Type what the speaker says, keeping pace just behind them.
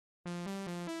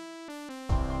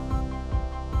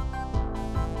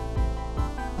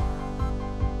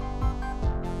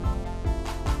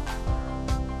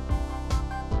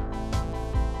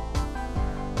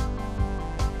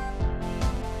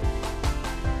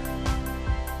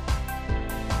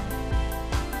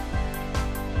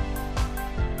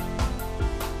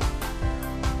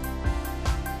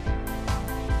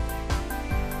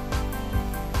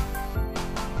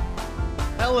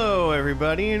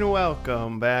everybody, and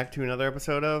welcome back to another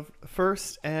episode of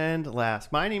First and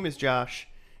Last. My name is Josh,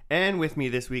 and with me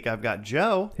this week I've got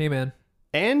Joe. Hey, man.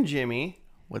 And Jimmy.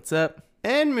 What's up?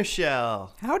 And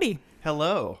Michelle. Howdy.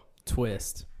 Hello.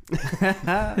 Twist. It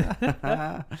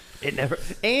never...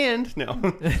 And... No.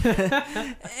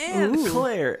 And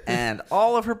Claire and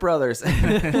all of her brothers.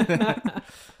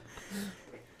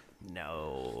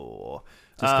 No.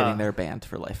 Just kidding, they're banned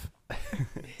for life.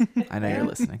 I know you're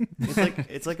listening.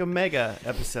 It's like a mega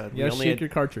episode. Yeah, shake your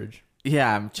cartridge.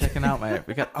 Yeah, I'm checking out my.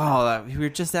 We were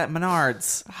just at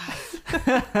Menards.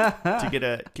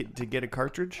 to get a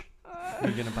cartridge. Are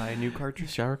you gonna buy a new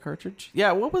cartridge? Shower cartridge?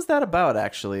 Yeah. What was that about?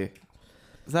 Actually,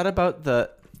 is that about the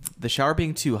shower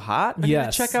being too hot? I need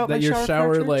to check out that my your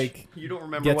shower cartridge? like You don't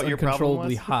remember gets what your problem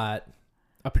uncontrollably was? hot.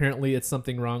 Apparently, it's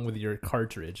something wrong with your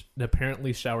cartridge. And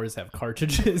apparently, showers have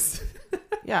cartridges.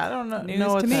 Yeah, I don't News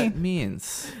know what to that me.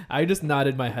 means. I just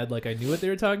nodded my head like I knew what they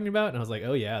were talking about, and I was like,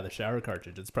 "Oh yeah, the shower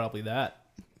cartridge. It's probably that."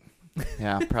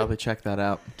 Yeah, probably check that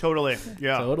out. Totally.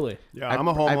 Yeah. Totally. Yeah. I'm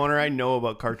a homeowner. I know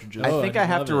about cartridges. Oh, I think I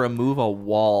have love to it. remove a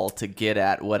wall to get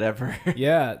at whatever.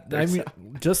 Yeah, I mean,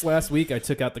 just last week I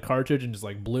took out the cartridge and just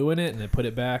like blew in it and then put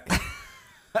it back.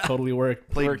 Totally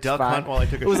worked. Played Works duck fine. hunt while I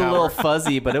took a It was shower. a little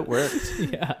fuzzy, but it worked.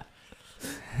 Yeah.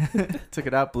 Took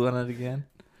it out, blew on it again.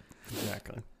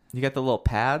 Exactly. You got the little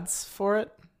pads for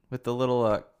it with the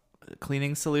little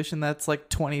cleaning solution that's like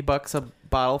 $20 a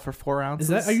bottle for 4 ounces.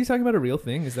 Is that? Are you talking about a real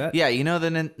thing? Is that? Yeah, you know the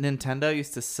Nintendo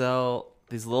used to sell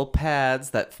these little pads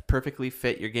that perfectly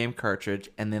fit your game cartridge,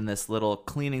 and then this little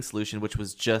cleaning solution which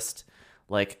was just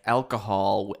like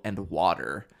alcohol and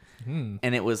water, and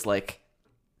it was like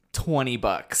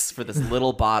 $20 for this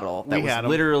little bottle that We had was 'em.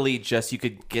 literally just you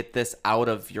could get this out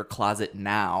of your closet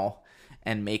now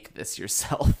and make this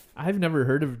yourself. I've never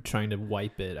heard of trying to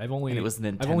wipe it. I've only And it was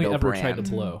I've only Nintendo ever tried brand.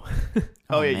 to blow.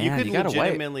 Oh, yeah, man, you could you gotta wipe.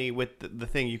 legitimately with the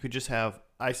thing. You could just have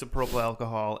isopropyl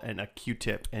alcohol and a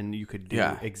Q-tip, and you could do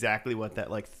Yeah. exactly what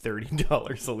that like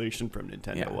 $30 solution from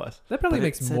Nintendo Yeah. was. That probably But it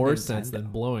makes said more Nintendo. sense than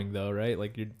blowing, though, right?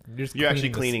 Like you're just You're actually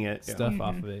the cleaning it, yeah. stuff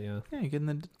off of it. Yeah. Yeah, you're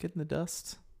getting the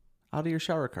dust out of your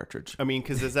shower cartridge. I mean,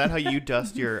 because is that how you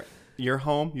dust your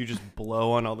home? You just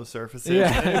blow on all the surfaces.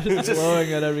 Yeah, just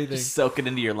blowing at everything. Just soak it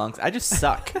into your lungs. I just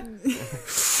suck.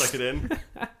 Suck it in.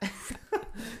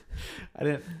 I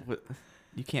didn't.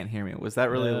 You can't hear me. Was that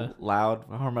really Yeah. loud?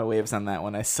 How are my waves on that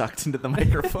when I sucked into the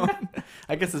microphone?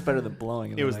 I guess it's better than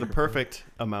blowing. It was the perfect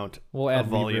amount We'll of add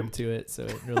volume. reverb to it so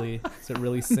it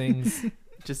really sings.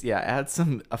 Just add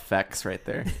some effects right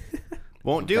there.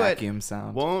 Won't do it. Vacuum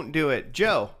sound. Won't do it.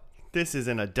 Joe, this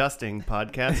isn't a dusting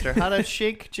podcast or how to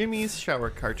shake Jimmy's shower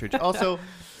cartridge. Also,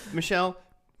 Michelle,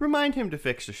 remind him to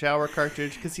fix the shower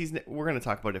cartridge because we're going to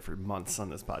talk about it for months on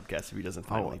this podcast if he doesn't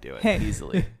finally do it. Hey,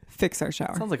 Easily. fix our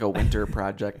shower. Sounds like a winter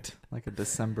project, like a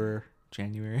December,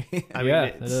 January. I mean, Yeah,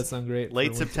 it's that does sound great. late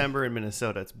for winter. September in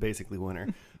Minnesota. It's basically winter.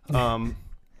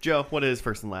 Joe, what is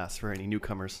first and last for any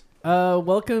newcomers?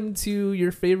 Welcome to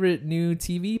your favorite new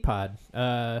TV pod,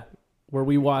 where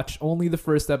we watch only the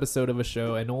first episode of a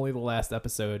show and only the last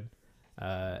episode,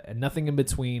 and nothing in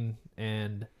between,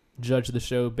 and judge the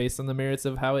show based on the merits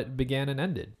of how it began and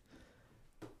ended.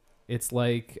 It's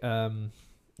like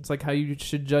how you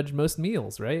should judge most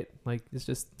meals, right? Like it's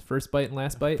just first bite and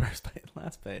last bite. First bite,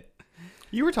 last bite.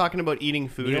 You were talking about eating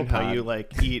food Meal and how pod. you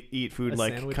like eat food A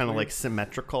like sandwich kind of food? like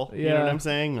symmetrical. You know Yeah. what I'm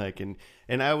saying? Like and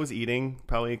I was eating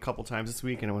probably a couple times this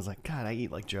week and I was like, God, I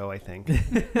eat like Joe, I think.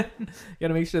 You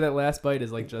gotta make sure that last bite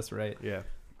is like just right. Yeah.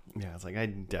 Yeah, it's like I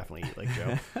definitely eat like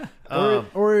Joe.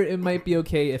 Or it might be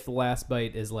okay if the last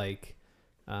bite is like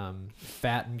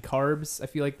fat and carbs. I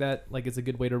feel like that like it's a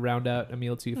good way to round out a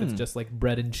meal too. If it's just like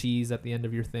bread and cheese at the end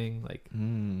of your thing, like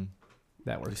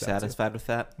that Are you works out too. satisfied with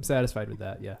that? I'm satisfied with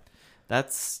that. Yeah.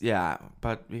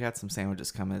 But we got some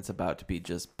sandwiches coming. It's about to be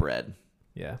just bread.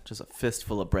 Yeah. Just a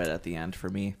fistful of bread at the end for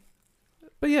me.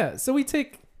 But yeah, so we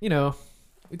take a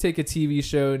TV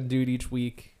show and do it each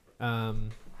week.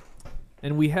 And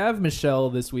we have Michelle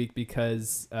this week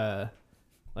because I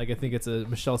think it's a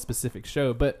Michelle specific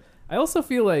show, but I also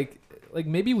feel like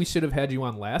maybe we should have had you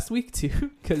on last week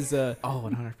too cuz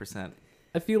 100%.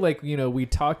 I feel like, we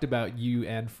talked about you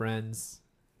and Friends,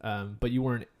 but you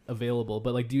weren't available.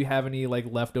 But like, do you have any like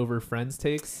leftover Friends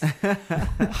takes?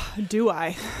 Do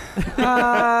I?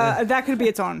 That could be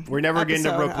its own. We're never getting to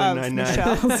episode Brooklyn of Nine-Nine.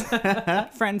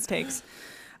 Michelle's Friends takes.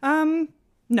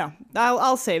 No,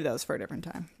 I'll save those for a different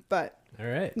time. But All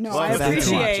right. no, Well, I back and watch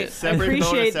appreciate it. Separate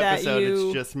appreciate bonus that episode. you.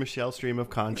 It's just Michelle's stream of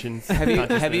conscience. Have you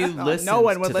consciousness. listened no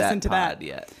one would to listen that to that. pod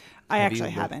yet? I Have you actually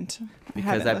li- haven't. Because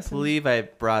haven't I listened. believe I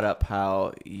brought up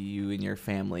how you and your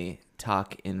family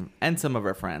and some of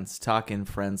our friends talk in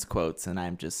friends quotes, and I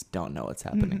just don't know what's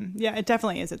happening. Yeah, it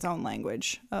definitely is its own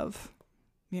language of,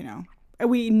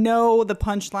 we know the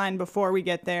punchline before we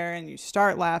get there, and you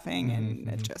start laughing, and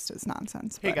it just is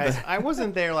nonsense. Hey But- guys, I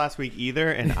wasn't there last week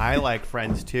either, and I like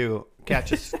Friends too. Cat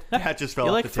just fell You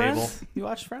off like the Friends? table. You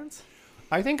watch Friends?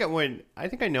 I think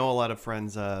I know a lot of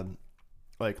Friends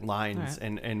like lines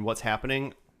and what's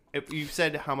happening. If you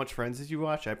said how much Friends did you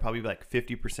watch, I'd probably be like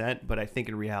 50%, but I think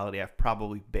in reality I've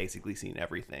probably basically seen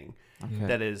everything Okay.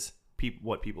 that is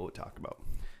what people would talk about.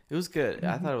 It was good.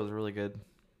 I thought it was really good,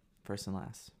 first and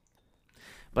last.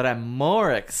 But I'm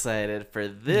more excited for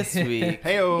this week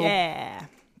Heyo. yeah.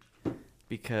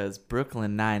 because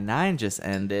Brooklyn Nine-Nine just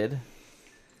ended,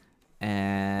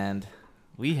 and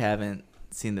we haven't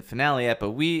seen the finale yet.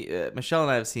 But Michelle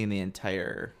and I have seen the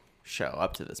entire show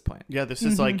up to this point. Yeah, this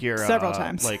is like your Several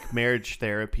times. like marriage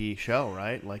therapy show,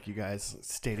 right? Like you guys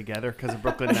stay together because of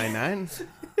Brooklyn Nine-Nine.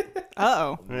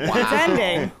 Uh-oh. It's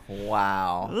ending.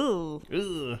 Wow. Ooh.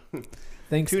 Ugh.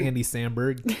 Thanks, Tune- Andy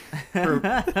Samberg.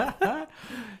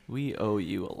 We owe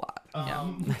you a lot.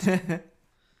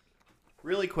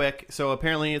 Really quick. So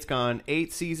apparently it's gone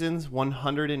 8 seasons,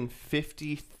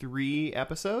 153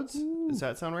 episodes. Does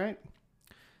that sound right?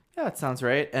 Yeah, that sounds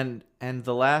right. And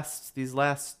these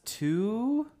last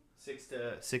two 6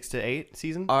 to 8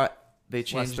 seasons. they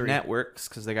changed 3. networks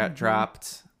because they got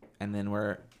dropped, and then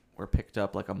were picked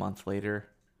up like a month later.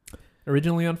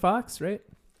 Originally on Fox, right?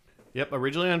 Yep,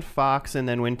 originally on Fox and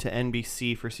then went to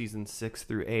NBC for season 6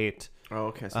 through 8. Oh,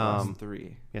 okay. So Um,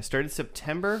 3. Yeah, started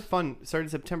September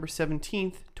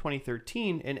 17th,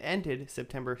 2013 and ended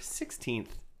September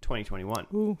 16th, 2021.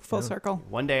 Ooh, full Yeah. circle.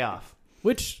 1 day off.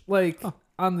 Which, like,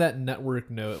 on that network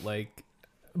note, like,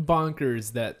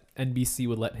 bonkers that NBC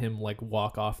would let him, like,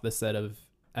 walk off the set of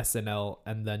SNL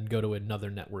and then go to another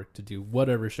network to do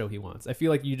whatever show he wants. I feel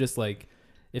like you just, like,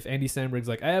 if Andy Samberg's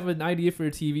like, I have an idea for a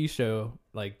TV show,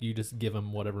 like, you just give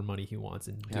him whatever money he wants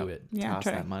and do it. Yeah, Toss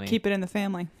try that to money. keep it in the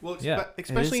family. Well, Yeah.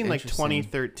 especially It is in like interesting.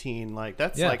 2013, like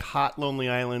that's Yeah. like hot Lonely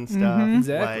Island stuff. Mhm.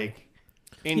 Exactly. Like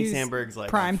Andy He's Samberg's like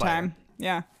Prime on fire. time.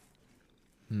 Yeah.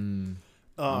 I'm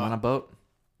on a boat.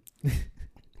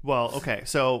 Well, okay,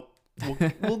 so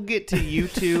we'll get to you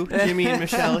two, Jimmy and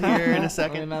Michelle, here in a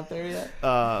second. not there yet.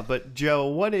 But Joe,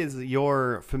 what is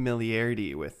your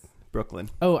familiarity with Brooklyn?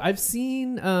 Oh, I've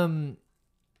seen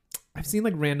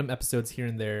like random episodes here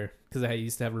and there because I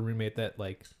used to have a roommate that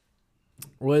like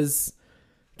was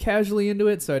casually into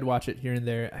it, so I'd watch it here and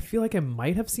there. I feel like I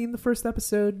might have seen the first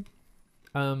episode,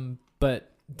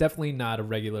 but definitely not a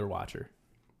regular watcher.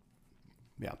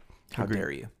 Yeah, How Agreed.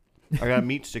 dare you? I got a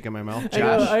meat stick in my mouth. I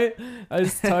know, Josh, I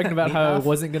was talking about how I Meatloaf?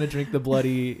 wasn't gonna drink the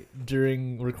bloody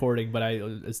during recording, but I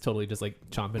was totally just like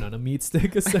chomping on a meat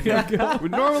stick a second ago.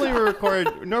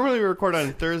 Normally we record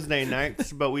on Thursday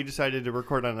nights, but we decided to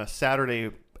record on a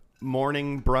Saturday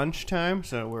morning brunch time.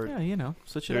 So Yeah,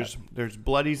 switch it there's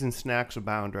bloodies and snacks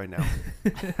abound right now.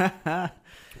 up.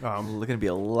 There's going to be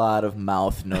a lot of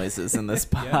mouth noises in this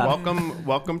pod. Yeah.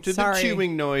 Welcome to Sorry. the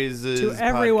Chewing Noises To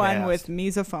everyone podcast. with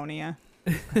misophonia.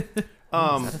 Is that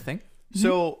a thing?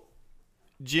 So,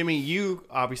 Jimmy, you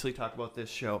obviously talk about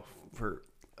this show for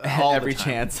all Every the time.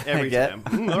 chance I Every get.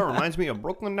 time. That reminds me of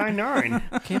Brooklyn Nine-Nine.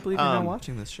 I can't believe you're not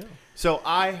watching this show. So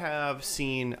I've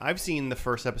seen the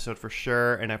first episode for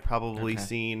sure, and I've probably Okay.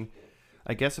 seen.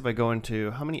 I guess if I go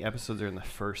into how many episodes are in the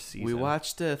first season, We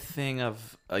watched a thing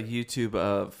of a YouTube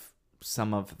of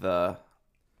some of the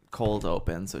cold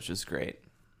opens, which is great.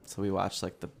 So we watched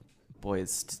like the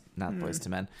not Boys to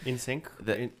Men. In Sync.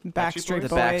 The- Backstreet The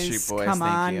Boys. Backstreet Boys, Come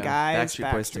thank on, you. guys.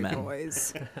 Backstreet Boys to Men.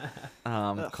 Boys.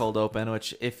 Cold open,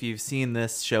 which if you've seen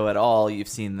this show at all, you've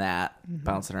seen that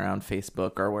bouncing around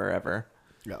Facebook or wherever.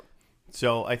 Yep.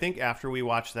 So I think after we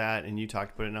watched that and you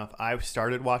talked about it enough, I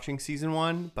started watching season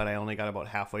 1, but I only got about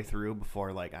halfway through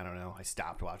before, like, I don't know, I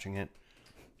stopped watching it.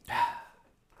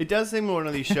 It does seem one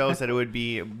of these shows that it would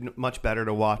be much better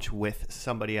to watch with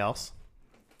somebody else.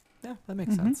 Yeah, that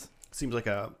makes sense. Seems like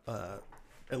at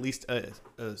least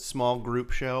a small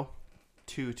group show,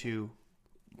 2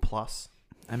 plus.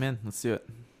 I'm in. Let's do it.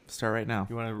 Start right now.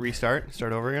 You want to restart?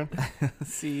 Start over again?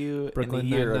 See you Brooklyn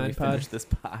in a year when we Nine-Nine pod. finish this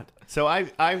pod. So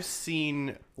I've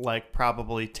seen like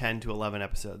probably 10 to 11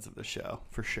 episodes of the show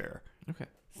for sure. Okay.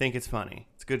 Think it's funny.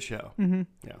 It's a good show. Mm-hmm.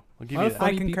 Yeah, I'll A give lot you of that.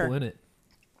 funny concur. people in it.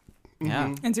 Yeah.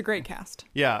 Mhm. It's a great cast.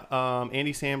 Yeah.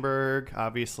 Andy Samberg,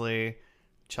 obviously.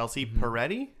 Chelsea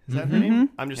Peretti, is that her Mhm. name?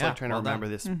 I'm just Yeah, like trying to well done. remember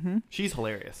this. Mm-hmm. She's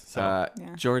hilarious. So,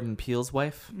 Yeah. Jordan Peele's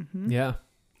wife, Yeah.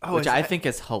 oh, which is I that- think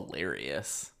is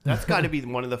hilarious. that's got to be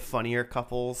one of the funnier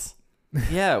couples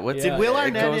Yeah. What's Yeah. Did Will it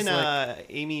Arnett goes and like-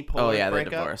 Amy Poehler Oh yeah, they're break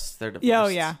up? divorced. They're divorced. Yeah, oh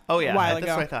yeah. Oh yeah, A while that's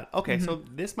ago. what I thought. Okay, so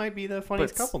this might be the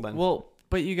funniest couple then. Well,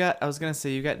 but you got. I was gonna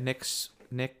say you got Nick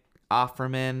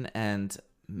Offerman and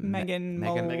Megan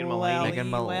Megan Mullally. Megan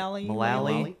Mullally.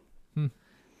 Mullally?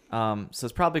 So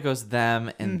it probably goes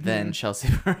them and then Chelsea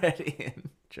Peretti and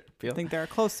I Jordan think they're a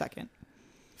close second.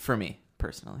 For me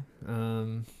personally, I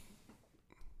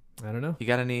don't know. you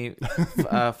got any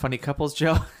funny couples,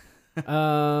 Joe?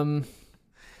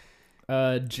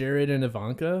 Jared and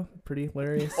Ivanka, pretty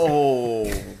hilarious.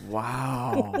 Oh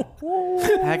wow,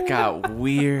 that got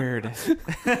weird.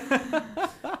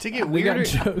 To get We got weirder,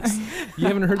 jokes. You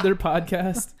haven't heard their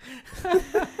podcast?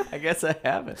 I guess I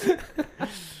haven't.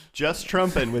 just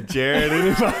trumping with Jared and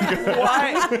Ivanka.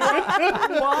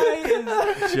 Why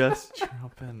is just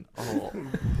trumping?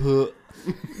 Oh,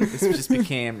 this just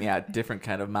became different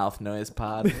kind of mouth noise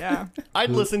pod. Yeah. I'd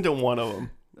listen to one of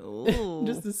them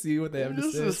Just to see what they have to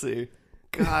just say. to see.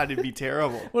 God, it'd be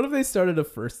terrible. What if they started a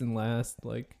first and last?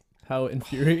 Like, how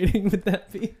infuriating would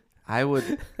that be? I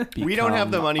would. We don't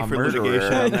have the become money a for murderer.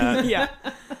 litigation on that. Yeah.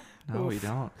 No, we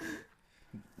don't.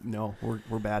 No,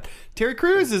 we're bad. Terry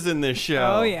Crews is in this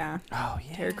show. Oh yeah. Oh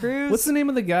yeah. Terry Crews. What's the name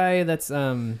of the guy that's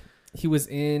he was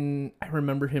in? I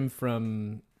remember him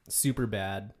from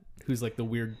Superbad, who's like the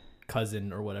weird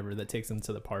cousin or whatever that takes him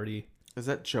to the party. Is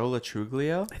that Joe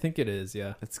Latruglio? I think it is.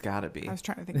 Yeah. It's gotta be. I was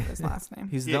trying to think of his last name.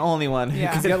 He's Yeah. the only one. Who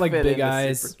Yeah. He's could got like fit big into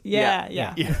eyes. Super- Yeah.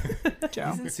 Yeah.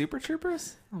 Joe. He's in Super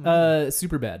Troopers. Oh,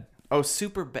 Superbad.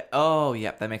 Super. Oh,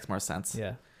 yep. That makes more sense.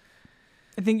 Yeah.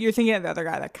 I think you're thinking of the other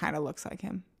guy that kind of looks like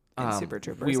him in Super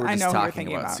Troopers. We were I just know who you're talking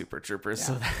thinking about Super Troopers,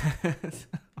 so that's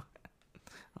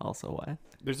also why.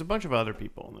 There's a bunch of other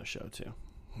people in the show too.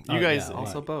 Oh, You guys yeah,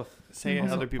 Also both. say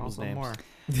Also- other people's also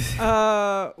names.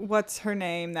 more. What's her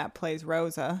name that plays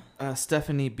Rosa?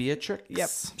 Stephanie Beatrix. Yep,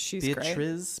 she's great.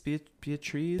 Beatrice.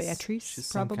 Beatrice, She's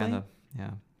some probably. kind of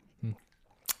yeah. Hmm.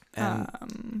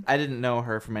 And I didn't know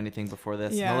her from anything before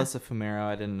this. Yeah. Melissa Fumero,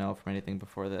 I didn't know from anything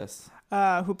before this.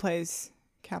 Who plays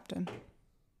Captain?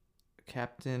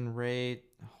 Captain Ray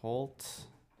Holt.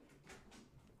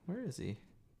 Where is he?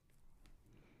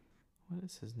 What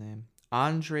is his name?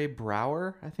 Andre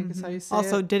Brower, I think is how you say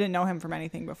Also, it. didn't know him from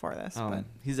anything before this, but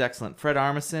He's excellent. Fred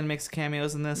Armisen makes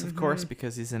cameos in this, of course,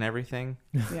 because he's in everything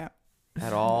yeah,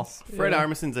 at all. Fred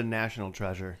Armisen's a national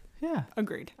treasure. Yeah.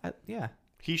 agreed. Yeah.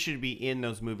 He should be in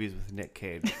those movies with Nick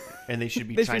Cage, and they should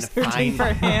be They trying should to be searching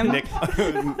find for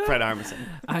him. Fred Armisen.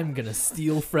 I'm gonna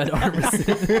steal Fred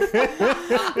Armisen.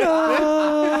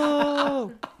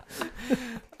 Oh,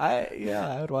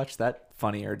 I would watch that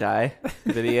Funny or Die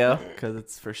video because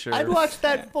it's for sure. I'd watch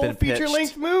that full Been pitched.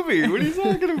 feature-length movie. What are you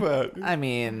talking about? I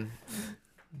mean,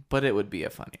 but it would be a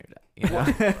Funny or Die. You know?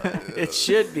 It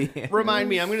should be. Remind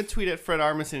me, I'm going to tweet at Fred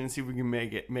Armisen and see if we can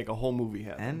make a whole movie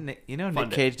happen. And Nick Fund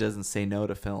it. Cage doesn't say no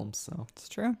to films, so it's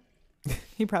true.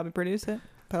 He probably produced it,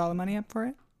 put all the money up for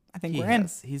it. I think he we're in.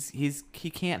 has. He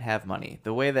can't have money.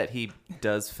 The way that he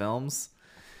does films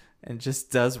and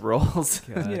just does roles.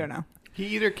 You don't know. He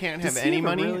either can't have Does he any ever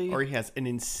money really- or he has an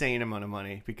insane amount of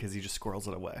money because he just squirrels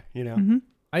it away. You know, Mm-hmm.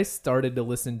 I started to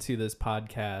listen to this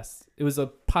podcast. It was a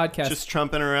podcast. just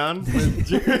trumping around.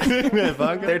 with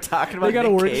Ivanka. They're talking about they got to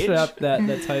Nick Cage. workshop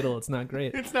that title. It's not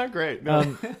great. It's not great.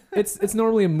 No. It's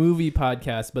normally a movie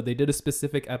podcast, but they did a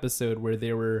specific episode where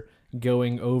they were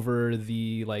going over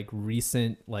the like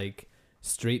recent like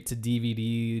straight to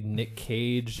DVD Nick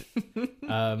Cage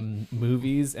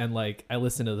movies, and like I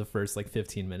listened to the first like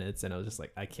 15 minutes and I was just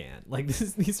like, I can't, like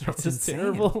these are It's just insane.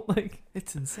 terrible. Like,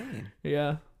 It's insane.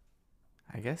 yeah,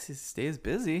 I guess he stays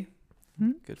busy.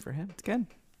 Hmm. Good for him. It's good.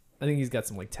 I think he's got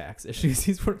some like tax issues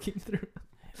he's working through.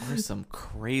 Or some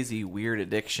crazy weird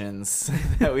addictions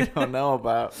that we don't know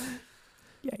about.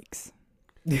 Yikes.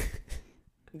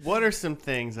 What are some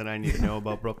things that I need to know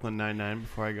about Brooklyn Nine-Nine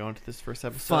before I go into this first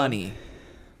episode? Funny.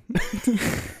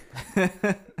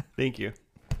 Thank you.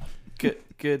 Good.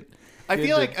 I Good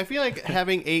feel to- like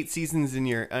having 8 seasons in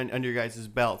your under your guys'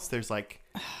 belts. There's like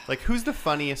who's the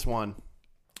funniest one?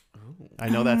 I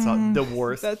know that's the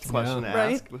worst That's- question Yeah. to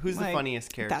Right? ask, but who's the Like,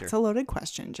 funniest character? That's a loaded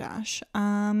question, Josh.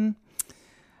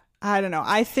 I don't know.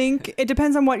 I think it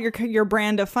depends on what your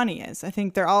brand of funny is. I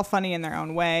think they're all funny in their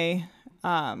own way.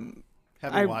 Having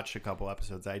I- watched a couple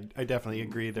episodes, I definitely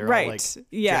agree. They're Right. all like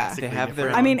Yeah. drastically They have their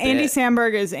different. I mean, own Andy bit.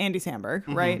 Samberg is Andy Samberg,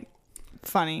 right?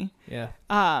 Funny. Yeah,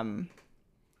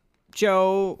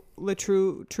 Joe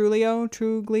Truglio,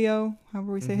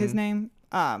 however we say his name.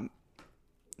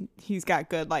 He's got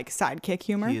good like sidekick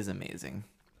humor. He is amazing.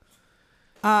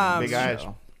 Big eyes.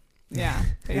 Show. Yeah,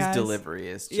 His Yes. delivery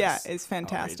is just Yeah, it's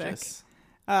fantastic. outrageous.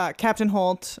 Captain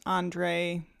Holt,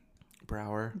 Andre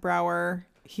Brower.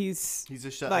 He's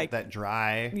just like that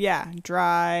dry. yeah,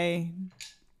 dry.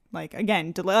 Like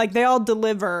again, like they all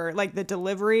deliver. Like the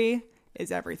delivery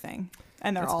is everything,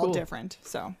 and they're That's all cool. different.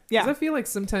 So 'Cause yeah, I feel like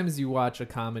sometimes you watch a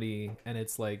comedy and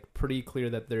it's like pretty clear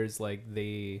that there's like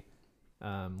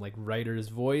like writer's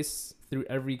voice through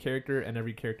every character, and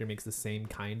every character makes the same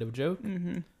kind of joke.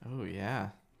 mm-hmm. Oh yeah.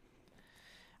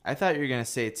 I thought you were gonna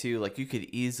say too, like you could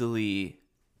easily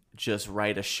just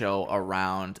write a show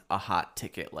around a hot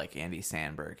ticket like Andy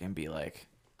Samberg and be like,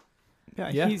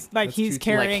 Yeah, he's that's he's true, too.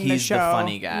 carrying like he's the show.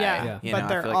 funny guy. Yeah, Yeah. You but know, I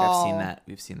they're feel like all I've seen that.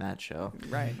 We've seen that show.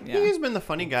 right. Yeah, He's been the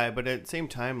funny guy, but at the same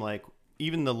time, like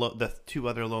even the two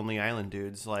other Lonely Island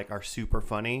dudes like are super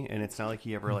funny, and it's not like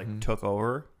he ever like took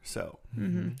over. So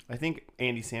I think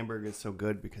Andy Samberg is so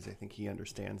good because I think he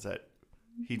understands that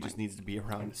he just needs to be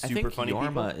around I super think funny Yorma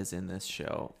people. is in this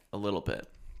show a little bit.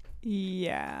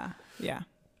 yeah.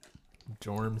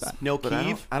 Jorms. No, But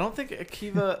Keith. I don't think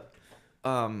Akiva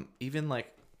even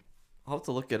like I'll have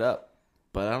to look it up.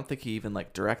 But I don't think he even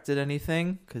like directed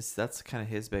anything because that's kind of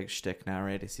his big shtick now,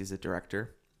 right? Is he's a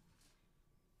director.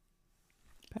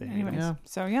 But anyways, Yeah.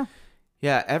 so yeah.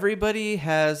 Yeah, everybody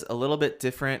has a little bit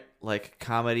different like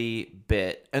comedy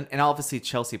bit, and obviously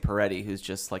Chelsea Peretti, who's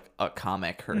just like a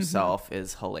comic herself,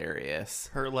 is hilarious.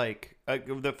 Her like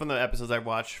from the episodes I've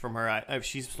watched from her,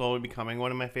 she's slowly becoming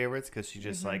one of my favorites because she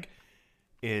just like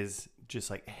is just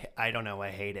like I don't know, I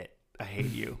hate it. I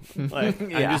hate you. Like I'm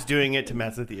Yeah. just doing it to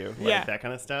mess with you. Like Yeah. that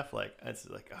kind of stuff. Like it's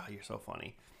like, oh, you're so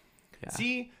funny. Yeah.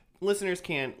 See, listeners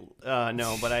can't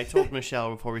know, but I told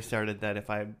Michelle before we started that if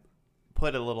I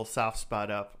put a little soft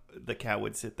spot up, the cat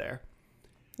would sit there.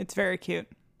 It's very cute.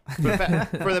 For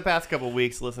the past couple of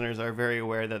weeks, listeners are very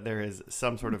aware that there is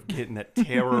some sort of kitten that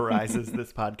terrorizes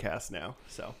this podcast now.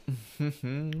 So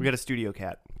we got a studio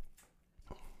cat.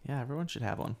 Yeah, everyone should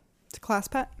have one. It's a class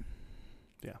pet.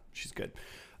 Yeah, she's good.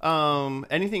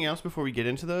 Anything else before we get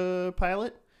into the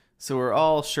pilot? So we're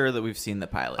all sure that we've seen the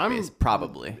pilot.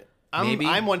 Probably. Maybe.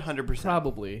 I'm 100%.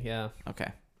 Probably, yeah.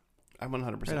 Okay. I'm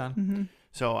 100%. Right on. Mm-hmm.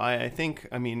 So I think,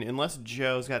 I mean, unless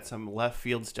Joe's got some left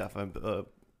field stuff,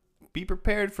 be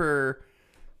prepared for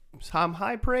some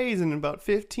high praise in about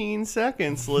 15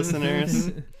 seconds,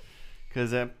 listeners.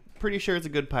 Because I'm pretty sure it's a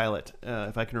good pilot,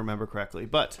 if I can remember correctly.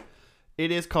 But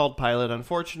it is called Pilot,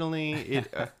 unfortunately.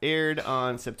 It aired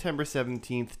on September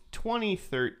 17th,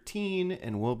 2013,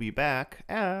 and we'll be back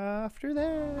after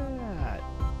that.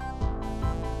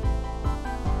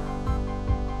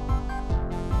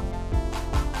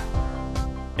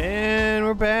 And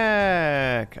we're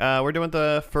back. We're doing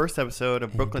the first episode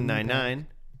of Brooklyn Nine-Nine,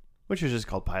 which is just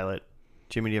called Pilot.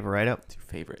 Jimmy, do you have a write-up? It's your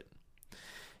favorite.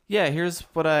 Yeah, here's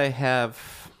what I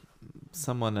have.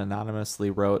 Someone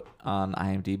anonymously wrote on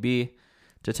IMDb.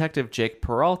 Detective Jake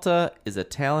Peralta is a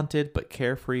talented but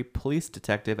carefree police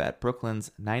detective at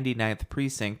Brooklyn's 99th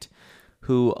Precinct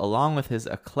who, along with his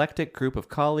eclectic group of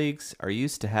colleagues, are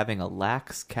used to having a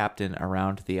lax captain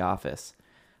around the office.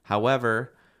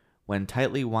 However, when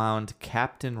tightly wound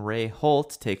Captain Ray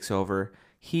Holt takes over,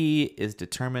 he is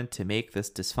determined to make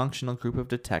this dysfunctional group of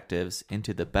detectives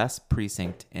into the best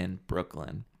precinct in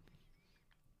Brooklyn.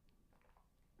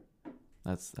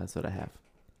 That's what I have.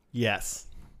 Yes.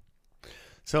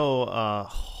 So,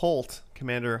 Holt,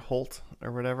 Commander Holt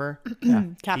or whatever.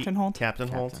 Captain Holt. Captain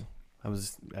Holt.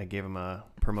 I gave him a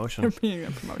promotion. Being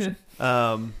a promotion.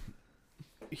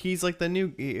 He's like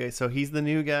he's the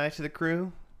new guy to the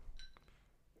crew.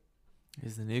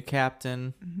 He's the new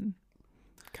captain.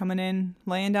 Coming in,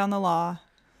 laying down the law.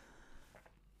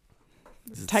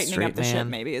 He's a Tightening up straight the ship, man.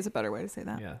 maybe, is a better way to say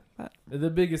that. Yeah. But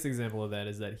The biggest example of that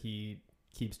is that he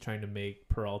keeps trying to make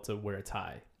Peralta wear a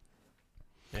tie.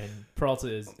 And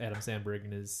Peralta is Adam Sandberg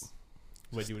and is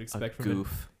what you would expect A from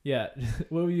goof. it. Yeah.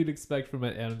 What would you expect from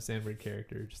an Adam Sandberg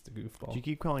character? Just a Do you goofball.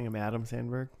 keep calling him Adam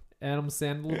Sandberg? Adam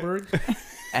Sandlerberg?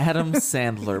 Adam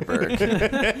Sandlerberg.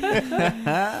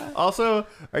 Also,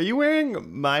 are you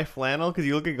wearing my flannel? Because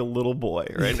you look like a little boy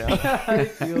right now. I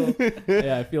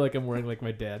feel like I'm wearing like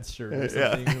my dad's shirt or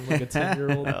something. I'm like a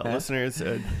 10-year-old. Listeners,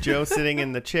 Joe sitting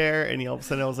in the chair, and all of a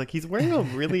sudden I was like, he's wearing a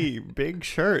really big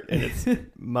shirt, and it's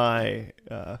my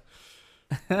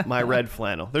my red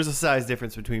flannel. There's a size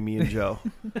difference between me and Joe.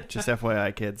 Just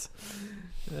FYI, kids.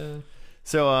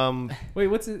 So, Wait,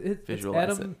 what's it? It's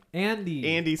Visualize Adam Andy.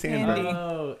 Andy Sandberg. Andy.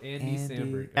 Oh, Andy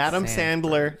Sandberg. Adam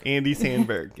Sandberg. Sandler, Andy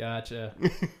Sandberg. Gotcha.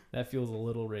 That feels a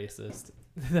little racist.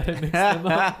 That I mixed them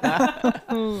up.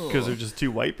 Because they're just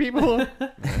two white people?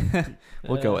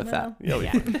 We'll go with that.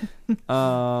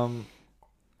 Yeah.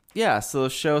 Yeah, so the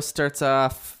show starts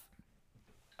off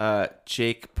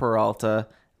Jake Peralta,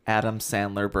 Adam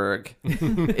Sandlerberg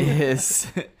is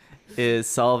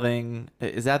is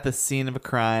at the scene of a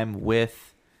crime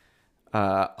with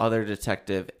other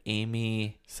detective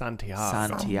Amy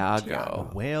Santiago.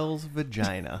 A whale's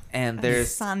vagina. and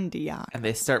there's Santiago. and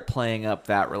they start playing up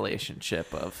that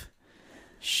relationship of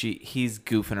he's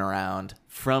goofing around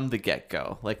from the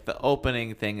get-go. Like the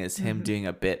opening thing is him doing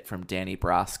a bit from Danny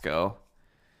Brasco.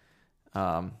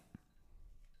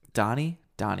 Donnie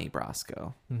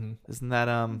Brasco. Mm-hmm. Isn't that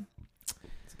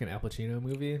It's like an Al Pacino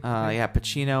movie. yeah,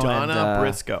 Pacino Donna and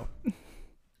Briscoe.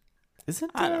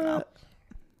 Isn't I don't know.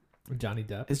 Johnny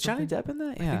Depp. Is Johnny Depp in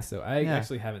that? I Yeah. think so. I Yeah.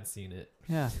 actually haven't seen it,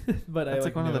 Yeah. but That's I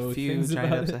like one of the know few things Johnny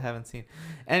about Depps it. I haven't seen.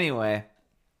 Anyway,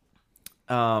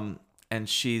 and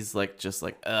she's like just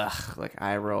like ugh, like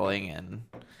eye rolling and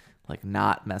like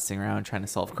not messing around trying to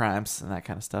solve crimes and that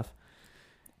kind of stuff.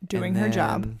 Doing And her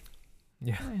job. then-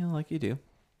 Yeah. Yeah, like you do.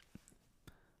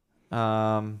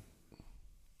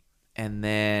 And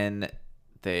then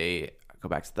they go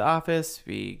back to the office.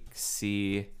 We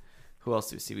see who else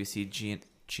do we see? We see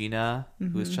Gina,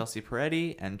 who's Chelsea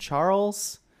Peretti, and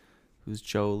Charles, who's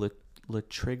Joe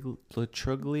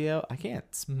Latruglio. I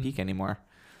can't speak anymore.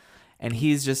 And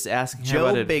he's just asking her Joe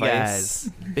about Big advice.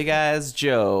 Big Eyes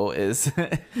Joe is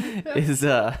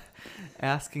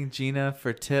asking Gina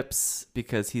for tips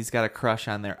because he's got a crush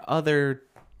on the other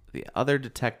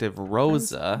detective,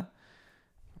 Rosa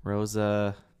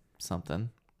something.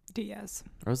 Diaz.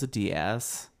 Rosa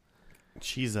Diaz.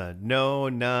 She's a no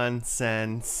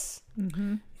nonsense.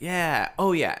 Yeah.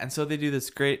 Oh, yeah. And so they do this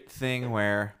great thing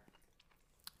where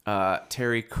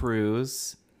Terry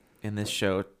Crews in this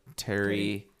show,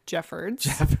 Terry Jeffords.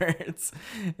 Jeffords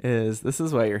this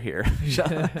is why you're here.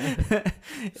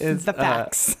 Is, The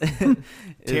facts.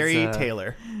 Terry is,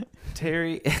 Taylor.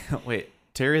 Terry the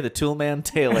Toolman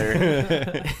Taylor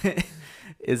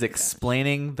is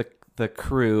explaining the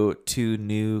crew to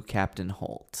new Captain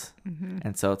Holt.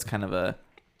 And so it's kind of It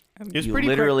was you pretty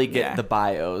literally quick. get Yeah. the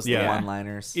bios, the Yeah.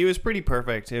 one-liners. It was pretty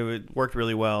perfect. Worked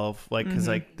really well. Like, because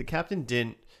like the captain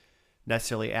didn't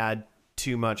necessarily add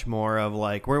too much more of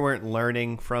like we weren't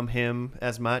learning from him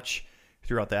as much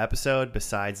throughout the episode.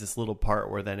 Besides this little part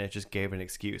where then it just gave an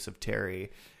excuse of Terry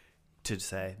to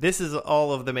say this is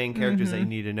all of the main characters that you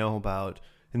need to know about,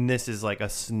 and this is like a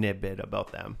snippet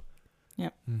about them.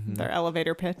 Yep. Their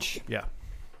elevator pitch. Yeah.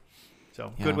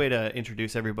 So Yeah. good way to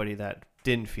introduce everybody that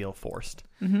didn't feel forced.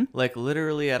 Like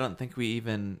literally, I don't think we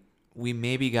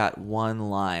maybe got one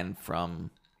line from,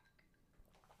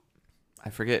 I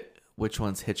forget which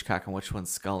one's Hitchcock and which one's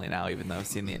Scully now, even though I've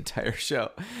seen the entire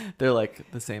show. They're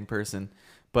like the same person.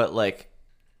 But like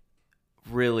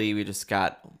really we just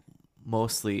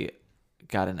mostly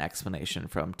got an explanation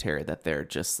from Terry that they're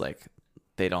just like,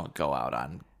 they don't go out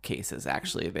on cases.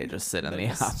 Actually, they just sit in the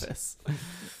office.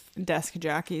 Desk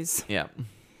jockeys. Yeah.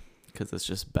 Because it's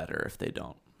just better if they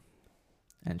don't.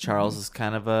 And Charles is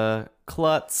kind of a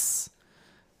klutz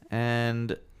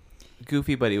and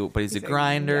goofy, but he's a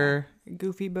grinder. Yeah,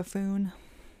 goofy buffoon.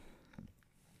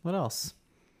 What else?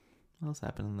 What else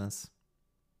happened in this?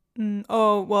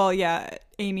 Oh, well, yeah.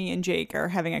 Amy and Jake are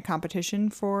having a competition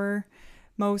for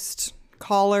most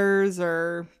callers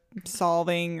or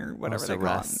solving or whatever Most they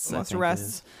arrests, call I it. Most think it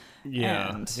arrests. Yeah,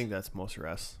 And- I think that's most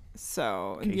arrests.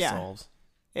 So, Case yeah. solves.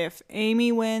 If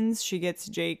Amy wins, she gets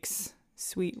Jake's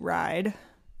sweet ride.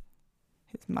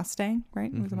 His Mustang,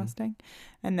 right? It was a Mustang.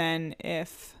 And then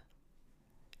if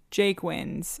Jake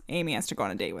wins, Amy has to go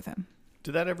on a date with him.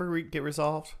 Did that ever get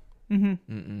resolved?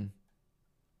 Mm-mm.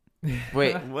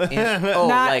 Wait.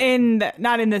 Not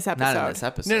not in this episode. Not in this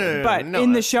episode. No. But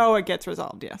in the show, it gets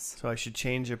resolved, yes. So I should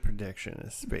change a prediction.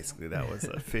 It's basically that was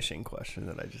a fishing question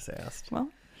that I just asked. Well,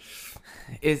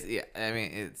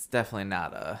 It's definitely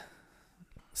not a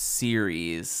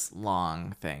series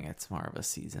long thing. It's more of a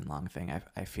season long thing.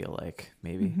 I feel like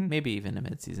maybe even a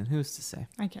mid-season. Who's to say?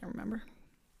 I can't remember.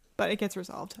 But it gets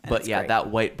resolved. and But it's yeah, great. that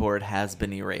whiteboard has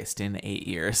been erased in 8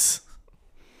 years.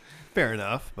 Fair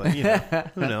enough, but you know,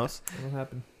 who knows? What'll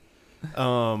happen?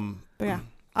 But yeah,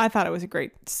 I thought it was a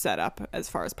great setup as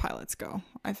far as pilots go.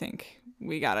 I think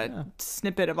we got a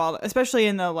snippet of all, especially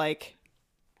in the like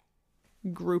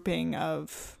grouping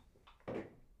of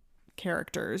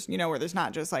characters, where there's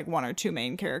not just like one or two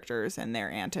main characters and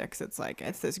their antics. It's like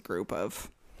it's this group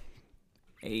of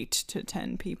 8 to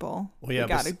 10 people. Well, yeah, we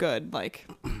got a good like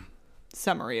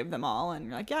summary of them all, and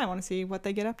you're like, yeah, I want to see what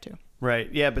they get up to.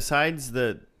 Right. Yeah. Besides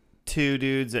the two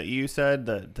dudes that you said,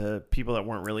 the people that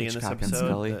weren't really Hitchcock in and this episode,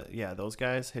 Scully. those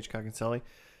guys, Hitchcock and Sully.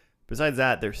 Besides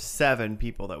that, there's 7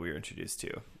 people that we were introduced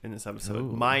to in this episode,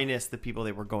 Ooh. minus the people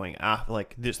they were going after,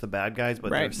 like just the bad guys.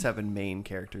 But there are Right. 7 main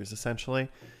characters essentially.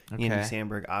 Okay. Andy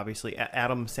Samberg, obviously,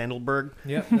 Adam Sandelberg,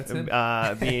 Yep, that's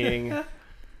it. being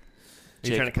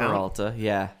Jake trying to count? Peralta.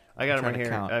 Yeah. I got I'm them right trying to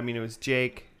here. count. I mean, it was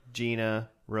Jake, Gina,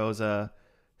 Rosa,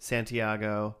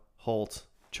 Santiago, Holt,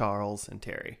 Charles, and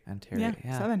Terry. And Terry. Yeah,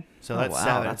 Yeah. 7. So Oh, that's wow,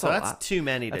 7. that's So a that's lot. too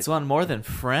many. That's To, one more than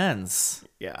Friends.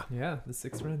 yeah. Yeah, the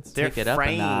 6 friends. They're Take it up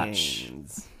a notch.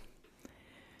 friends.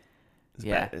 It's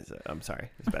Yeah. bad. I'm sorry.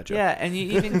 It's a bad joke. Yeah, and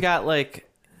you even got like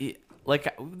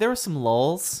there were some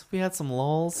lulls. We had some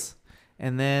lulls,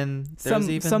 and then there was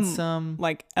even some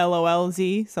Like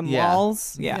LOLZ, some Yeah.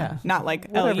 lols. Yeah. Yeah. Not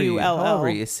like however LULL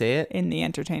you say it. in the We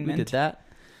entertainment. did that,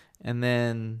 and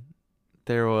then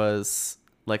there was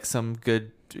like some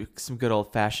good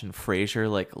old fashioned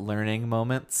Frasier like learning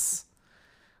moments,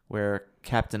 where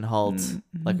Captain Holt,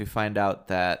 Mm-hmm. like we find out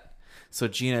that, so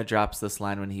Gina drops this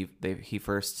line when he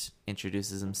first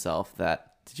introduces himself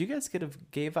that, did you guys get a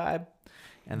gay vibe?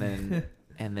 And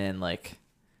then like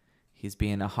he's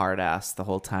being a hard ass the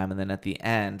whole time, and then at the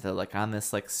end they're like on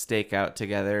this like stakeout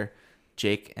together,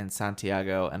 Jake and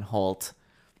Santiago and Holt,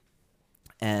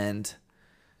 and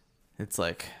it's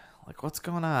like what's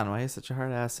going on? Why are you such a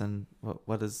hard ass? And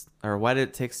why did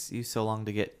it take you so long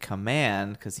to get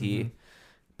command?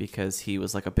 Because he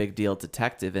was like a big deal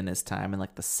detective in his time in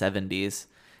like the 70s,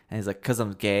 and he's like, because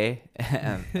I'm gay.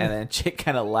 And then Jake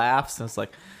kind of laughs and it's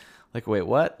like wait,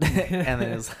 what? And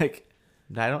then it's like,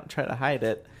 I don't try to hide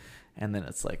it. And then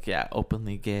it's like, yeah,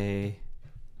 openly gay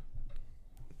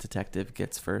detective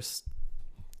gets first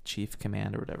chief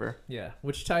command or whatever. Yeah,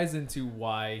 which ties into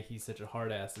why he's such a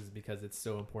hard ass, is because it's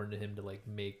so important to him to like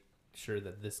make sure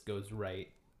that this goes right,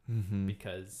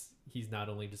 because he's not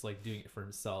only just like doing it for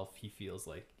himself, he feels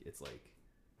like it's like,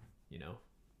 you know,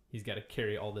 he's got to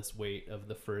carry all this weight of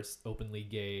the first openly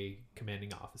gay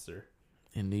commanding officer.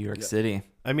 In New York City.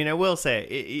 I mean, I will say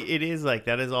it is like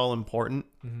that is all important,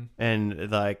 and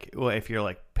like, well, if you're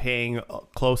like paying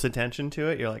close attention to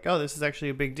it, you're like, oh, this is actually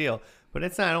a big deal. But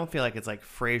it's not. I don't feel like it's like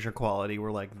Frasier quality,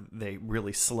 where like they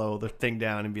really slow the thing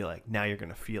down and be like, now you're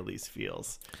gonna feel these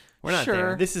feels. We're not there.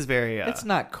 Sure. This is very. It's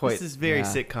not quite. This is very yeah.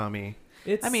 sitcom-y.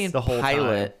 It's I mean, the whole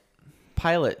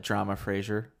pilot drama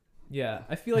Frasier. yeah,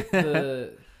 I feel like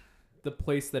the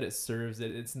place that it serves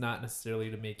it's not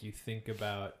necessarily to make you think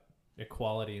about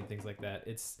equality and things like that.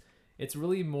 It's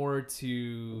really more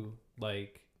to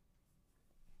like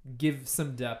give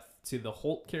some depth to the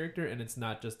Holt character, and it's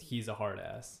not just he's a hard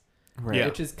ass. Right. Yeah.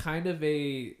 Which is kind of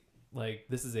a like,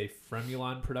 this is a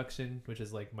Fremulon production, which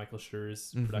is like Michael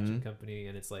Schur's production company,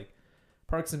 and it's like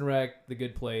Parks and Rec, The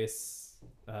Good Place,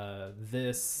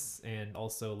 this, and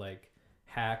also like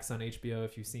Hacks on HBO,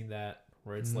 if you've seen that,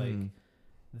 where it's like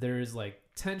there's like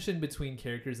tension between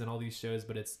characters in all these shows,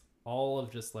 but it's all of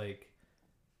just like,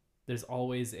 there's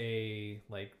always a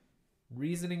like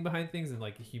reasoning behind things and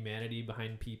like humanity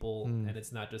behind people, and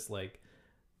it's not just like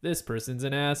this person's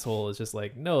an asshole. It's just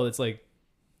like, no, it's like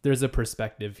there's a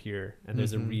perspective here, and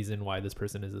there's a reason why this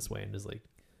person is this way, and just like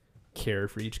care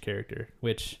for each character,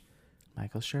 which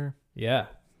Michael Schur. yeah,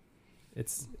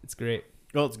 it's great.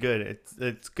 Well, it's good.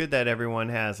 It's good that everyone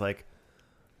has like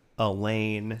a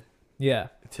lane Yeah,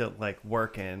 to like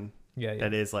work in yeah.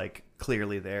 that is like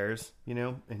clearly theirs, you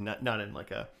know, and not in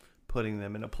like a putting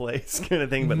them in a place kind of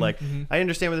thing, but like I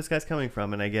understand where this guy's coming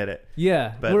from and I get it.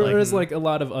 Yeah, But, whereas like- like a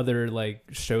lot of other like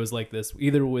shows like this,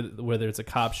 either with whether it's a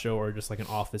cop show or just like an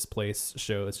Office Place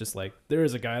show, it's just like,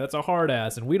 there's a guy that's a hard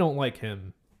ass and we don't like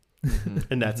him.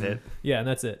 And that's it. Yeah, and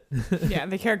that's it. Yeah,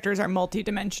 the characters are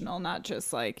multidimensional, not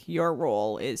just like your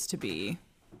role is to be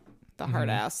the hard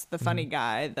ass, the funny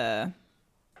guy, the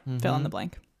fill in the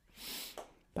blank.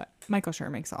 But Michael Schur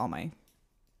makes all my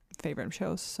favorite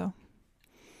shows, so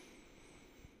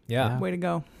Yeah. way to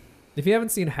go. If you haven't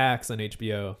seen Hacks on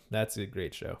HBO, that's a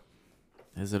great show.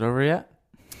 Is it over yet?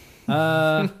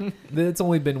 It's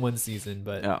only been one season,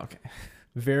 but Oh, okay.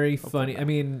 very funny. I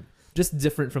mean, just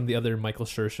different from the other Michael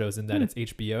Schur shows in that it's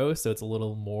HBO, so it's a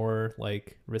little more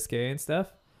like risque and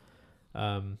stuff.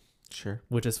 Sure.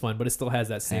 Which is fun, but it still has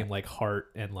that same like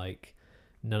heart, and like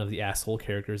none of the asshole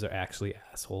characters are actually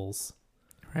assholes.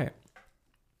 Right.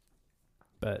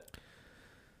 But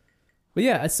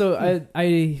yeah, so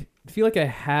I feel like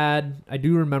I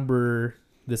do remember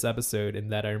this episode, in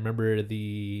that I remember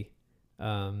the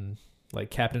like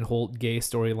Captain Holt gay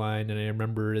storyline, and I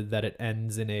remember that it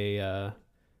ends in a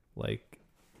like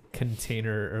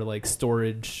container or like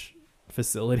storage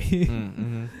facility.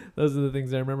 Those are the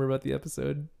things I remember about the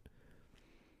episode.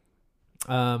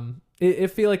 I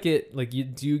feel like it, like, you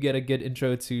do get a good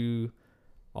intro to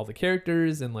all the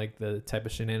characters and like the type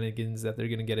of shenanigans that they're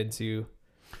gonna get into.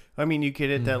 I mean, you get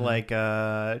it that like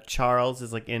Charles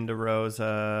is like into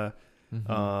Rosa.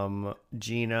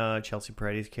 Gina, Chelsea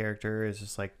Peretti's character, is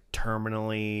just like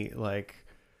terminally like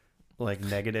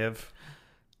negative.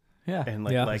 Yeah. and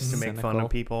like Yeah. likes to make fun Cynical.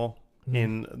 of people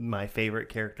in my favorite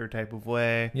character type of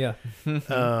way. Yeah.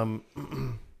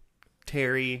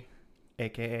 Terry,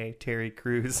 aka Terry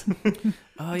Crews.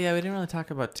 Oh yeah, we didn't really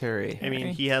talk about Terry. I mean,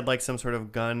 Terry. he had like some sort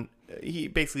of gun. He's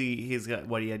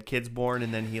got he had kids born,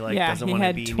 and then he like yeah, doesn't he want to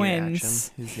had be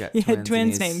twins. He's got He had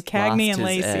twins and he's named Cagney lost and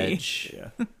his Lacey. edge,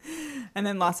 near action. And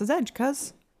then lost his edge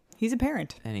because he's a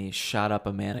parent. and he shot up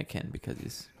a mannequin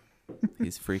because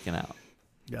he's freaking out.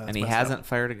 Yeah, And he hasn't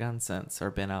fired a gun since or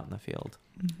been out in the field.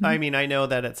 I mean, I know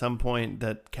that at some point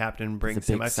that Captain brings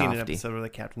big him. I've seen an softy. episode where the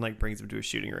Captain like brings him to a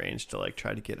shooting range to like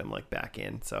try to get him like back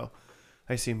in. So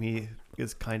I assume he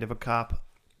is kind of a cop,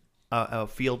 a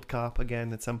field cop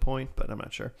again at some point, but I'm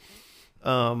not sure.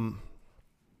 And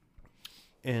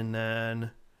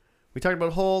then we talked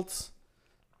about Holtz.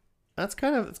 It's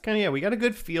kind of yeah. We got a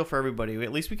good feel for everybody.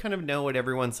 At least we kind of know what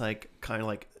everyone's like, kind of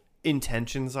like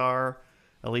intentions are,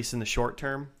 at least in the short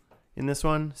term in this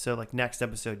one. So like next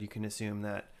episode, you can assume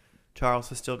that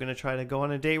Charles is still going to try to go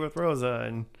on a date with Rosa,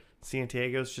 and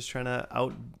Santiago's just trying to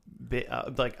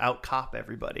out cop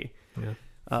everybody.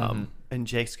 Yeah. And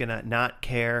Jake's gonna not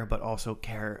care, but also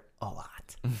care a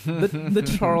lot.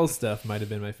 The Charles stuff might have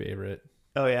been my favorite.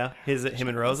 Oh yeah, him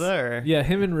and Rosa, or Yeah,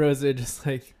 him and Rosa just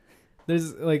like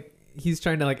there's like he's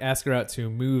trying to like ask her out to a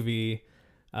movie,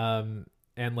 and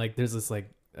like there's this like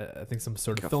I think some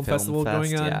sort of Like a film film festival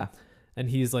fest, going on, yeah. and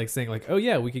he's like saying like, oh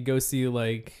yeah, we could go see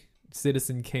like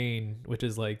Citizen Kane, which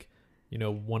is like, you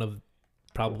know, one of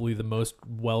probably the most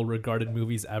well-regarded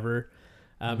movies ever.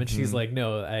 And she's like,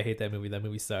 no, I hate that movie. That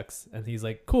movie sucks. And he's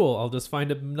like, cool, I'll just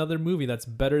find another movie that's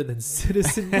better than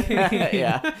Citizen Kane.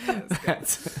 Yeah,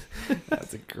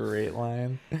 that's a great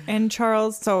line. And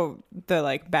Charles, so the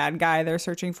like bad guy they're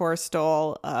searching for,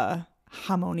 stole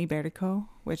jamón ibérico,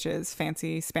 which is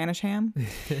fancy Spanish ham.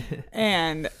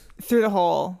 And through the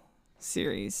whole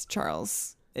series,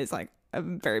 Charles is like a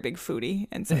very big foodie,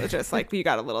 and so it's just like you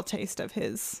got a little taste of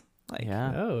his like.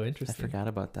 Yeah, Oh, I interesting. forgot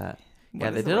about that. what Yeah,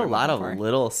 is they the did a word I'm lot of looking for?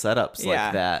 little setups Yeah.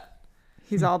 like that.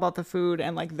 He's all about the food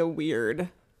and like the weird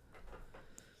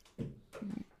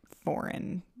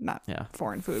foreign, not Yeah.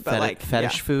 foreign food, but like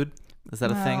fetish yeah. food. Is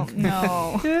that a thing?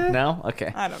 No, No.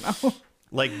 Okay. I don't know.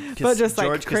 like But just, like,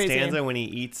 George crazy. Costanza when he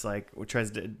eats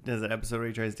does an episode where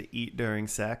he tries to eat during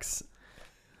sex.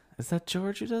 Is that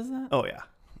George who does that? Oh yeah,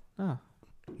 Oh,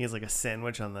 he has like a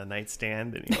sandwich on the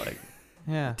nightstand, and he like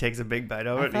yeah. takes a big bite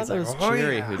of I it. And thought he's it like, was "Oh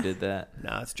Jerry yeah." who did that.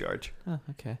 No, it's George. Oh,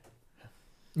 okay.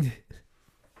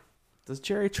 Does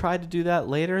Jerry try to do that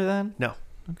later then? No,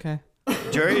 Okay.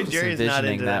 Jerry's Just not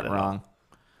envisioning into that at all. wrong.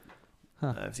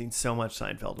 I've seen so much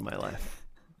Seinfeld in my life.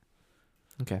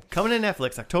 Okay. Coming to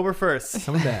Netflix October 1st.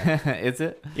 Coming back. Is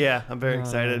it? Yeah, I'm very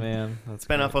excited. Oh, man, that's It's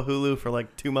been great. off of Hulu for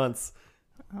like 2 months.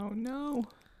 Oh no.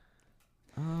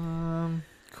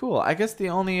 Cool. I guess the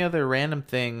only other random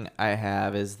thing I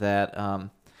have is that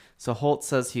so Holt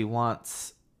says he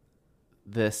wants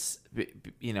this,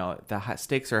 you know,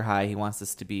 stakes are high. He wants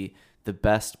this to be the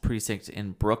best precinct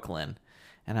in Brooklyn,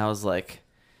 and I was like,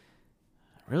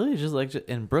 really, just like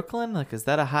in Brooklyn? Like, is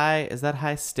that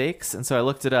high stakes? And so I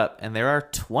looked it up, and there are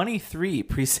 23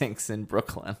 precincts in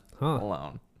Brooklyn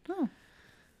alone. Oh.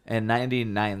 And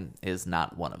 99 is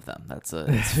not one of them. It's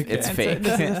fake.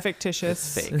 This is a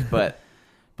fictitious. It's fake, but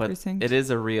Precinct. it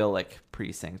is a real like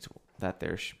precinct that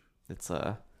it's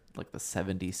a like the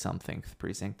 70 something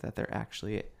precinct that they're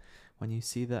actually when you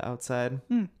see the outside.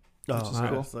 Oh, is so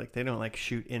cool. it's like they don't like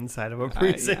shoot inside of a Yeah.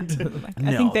 precinct. I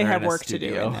think they they're have in a work to do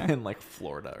studio in there. in like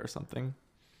Florida or something.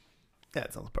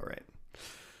 That sounds about right.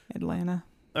 Atlanta.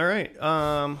 All right.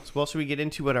 So what should we get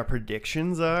into what our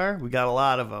predictions are? We got a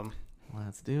lot of them.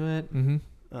 Let's do it.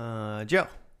 Mm-hmm. Joe.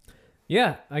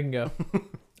 Yeah, I can go.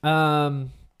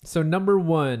 So number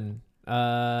 1,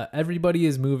 everybody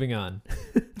is moving on.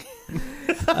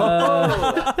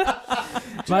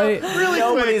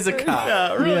 Nobody's a cop.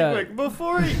 Yeah, really Yeah.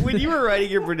 quick. When you were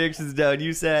writing your predictions down,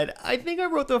 you said, I think I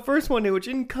wrote the first one which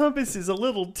encompasses a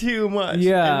little too much.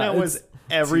 Yeah, And that was it's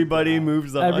everybody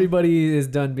moves on. Everybody is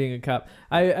done being a cop.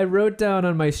 I wrote down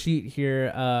on my sheet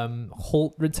here,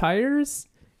 Holt retires,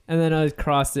 and then I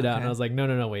crossed it out, and I was like,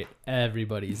 no, wait,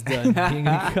 everybody's done being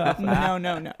a cop.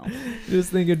 No.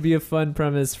 Just think it'd be a fun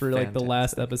premise for like the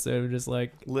last Fantastic. episode, just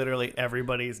like Literally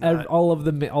everybody's not. all of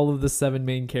the 7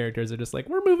 main characters are just like,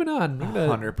 we're moving on. We're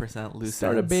gonna 100% loose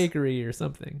start a ends. bakery or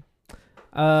something.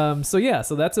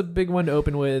 So that's a big one to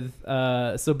open with.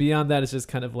 So beyond that, it's just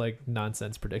kind of like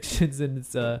nonsense predictions, and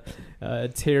it's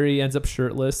Terry ends up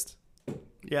shirtless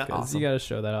Yeah. because Awesome. you got to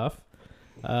show that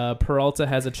off. Peralta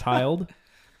has a child,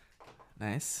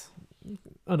 Nice.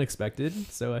 unexpected,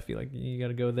 so I feel like you got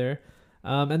to go there.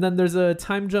 And then there's a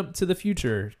time jump to the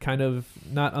future, kind of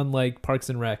not unlike Parks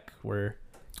and Rec, where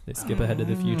they skip ahead to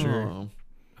the future,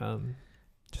 Oh,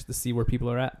 just to see where people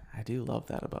are at. I do love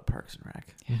that about Parks and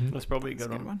Rec. Mhm. That's probably a That's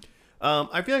good a one. good one.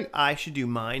 I feel like I should do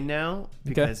mine now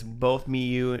because both me,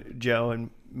 you, Joe, and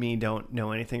me don't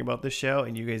know anything about this show,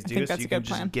 and you guys do. think So that's you a can good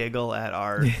just plan. giggle at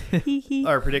our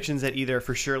predictions that either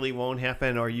for surely won't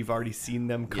happen or you've already seen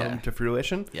them come Yeah. to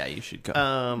fruition. Yeah, you should go.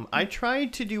 I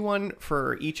tried to do one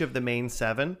for each of the main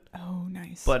 7, Oh,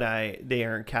 nice. but they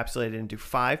are encapsulated into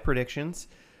 5 predictions.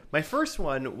 My first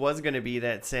one was going to be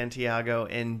that Santiago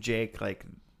and Jake, like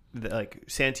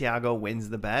Santiago wins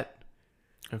the bet.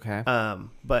 Okay.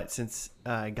 But since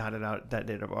I got it out that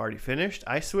it had already finished,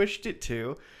 I switched it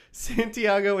to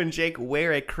Santiago and Jake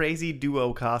wear a crazy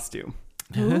duo costume.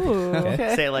 Ooh,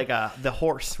 okay. Say like the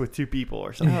horse with 2 people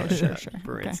or something. Oh, like sure, that, sure.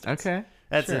 For Okay. instance, Okay.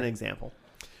 that's Sure. an example.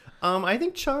 I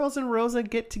think Charles and Rosa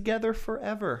get together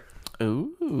forever,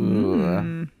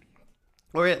 Ooh.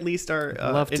 or at least are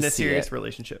Love in to a see serious it.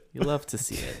 relationship. You love to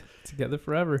see it. Together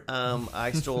forever.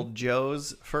 I stole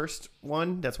Joe's first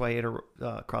one. That's why I had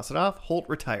to cross it off. Holt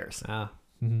retires.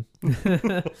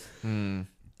 Hmm.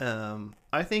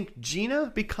 I think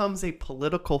Gina becomes a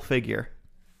political figure.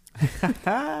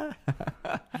 I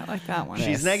like that one.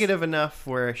 She's negative enough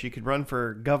where she could run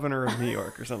for governor of New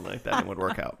York or something like that and would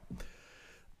work out.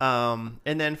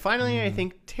 And then finally, I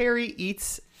think Terry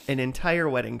eats an entire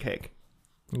wedding cake.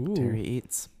 Ooh. Terry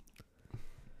eats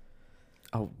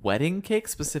a wedding cake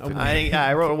specifically.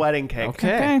 I wrote a wedding cake.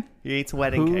 Okay. He eats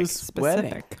wedding cake. Who's wedding?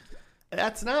 Specific.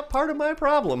 That's not part of my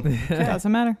problem.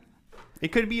 Doesn't matter.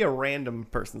 It could be a random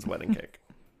person's wedding cake.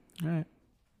 All right.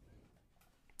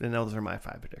 And those are my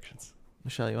 5 predictions.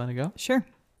 Michelle, you want to go? Sure.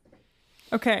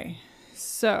 Okay.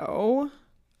 So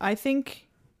I think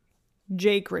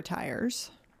Jake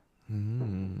retires.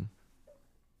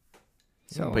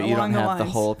 So But you don't along have the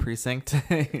lines- whole precinct.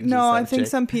 You just No, I have think Jake.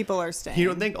 some people are staying. You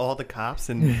don't think all the cops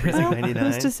in Precinct Well, 99?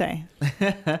 who's to say?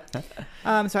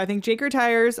 So I think Jake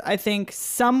retires. I think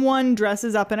someone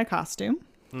dresses up in a costume.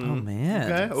 Oh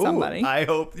man. Okay. Ooh, Somebody. I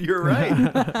hope you're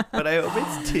right. But I hope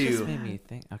it's Just 2. made me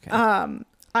think. Okay.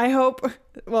 I hope.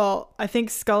 Well, I think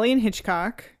Scully and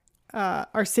Hitchcock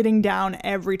are sitting down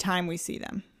every time we see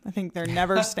them. I think they're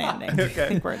never standing. Okay. I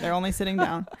think they're only sitting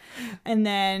down. And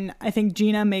then I think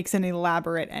Gina makes an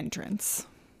elaborate entrance.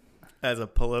 As a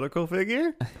political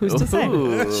figure? Who's to say?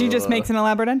 Ooh. She just makes an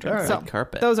elaborate entrance. Red So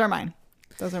carpet. those are mine.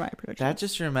 Those are my predictions. That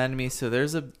just reminded me. So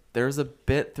there's a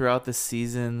bit throughout the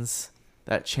seasons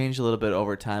that changed a little bit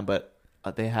over time, but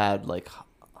they had like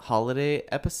holiday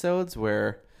episodes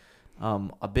where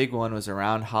a big one was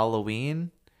around Halloween,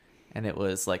 and it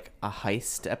was like a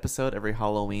heist episode. Every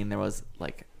Halloween there was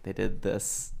like they did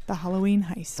this the Halloween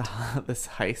heist. this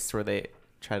heist where they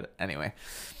tried anyway.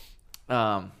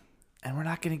 And we're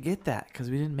not gonna get that because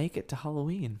we didn't make it to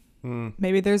Halloween.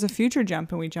 Maybe there's a future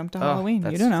jump and we jump to Halloween.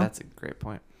 You don't know. That's a great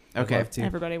point. I'd Okay. love to.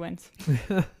 Everybody wins.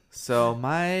 So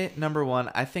my number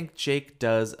 1, I think Jake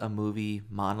does a movie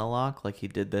monologue like he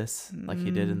did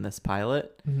in this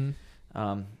pilot.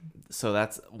 Mhm. So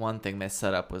that's one thing they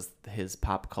set up was his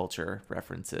pop culture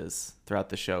references throughout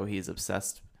the show. He's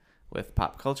obsessed with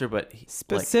pop culture, but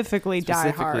Specifically Die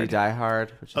Hard. Die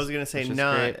Hard. Which I was is- going to say which is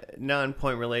great.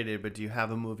 non-point related, but do you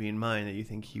have a movie in mind that you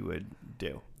think he would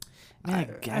do? I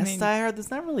guess mean- Die Hard.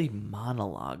 There's not really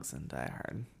monologues in Die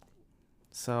Hard,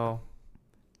 so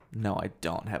no, I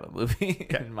don't have a movie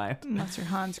in mind. Unless you're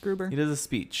Hans Gruber. He does a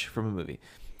speech from a movie.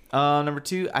 Number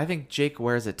 2, I think Jake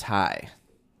wears a tie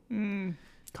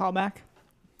Callback.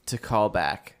 to call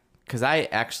back. Because I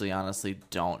actually honestly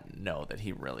don't know that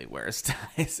he really wears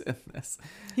ties in this.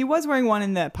 He was wearing one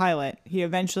in the pilot. He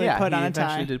eventually put on a tie.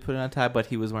 eventually did put on a tie, but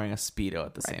he was wearing a Speedo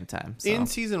at the same time. So. In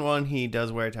season 1, he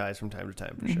does wear ties from time to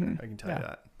time, for sure. I can tell you Yeah.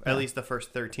 that. At least the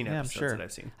first 13 Yeah, I'm episodes sure. that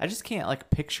I've seen. I just can't like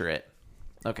picture it.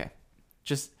 Okay.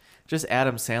 Just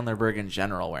Adam Sandlerberg in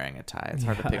general wearing a tie. It's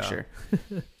hard to Yeah. picture.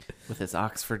 With his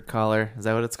Oxford collar. Is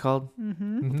that what it's called?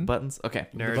 Mm-hmm. With the buttons? Okay.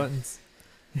 The Nerd. buttons.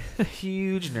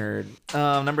 Huge nerd.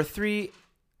 Number 3,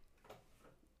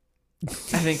 I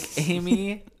think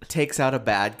Amy takes out a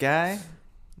bad guy.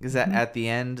 Is that at the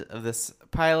end of this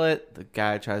pilot, the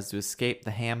guy tries to escape,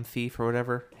 the ham thief or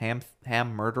whatever,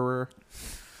 ham murderer.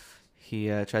 He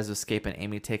tries to escape, and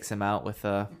Amy takes him out with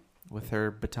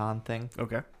her baton thing.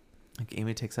 Okay. Like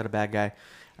Amy takes out a bad guy.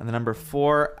 And the number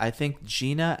 4, I think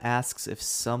Gina asks if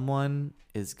someone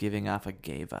is giving off a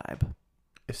gay vibe.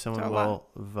 If someone Oh, will wow.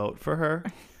 vote for her.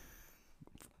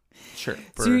 Sure.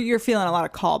 So you're feeling a lot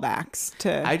of callbacks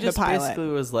to I just the pilot. basically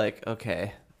was like,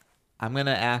 okay, I'm going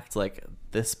to act like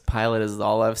this pilot is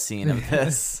all I've seen of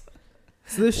this.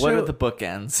 So this What show, are the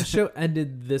bookends? the show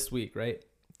ended this week, right?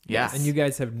 Yes. And you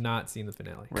guys have not seen the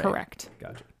finale. Right. Correct.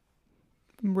 Gotcha.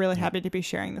 I'm really happy to be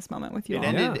sharing this moment with you It all.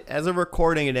 ended as of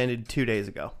recording. It ended 2 days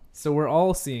ago. So we're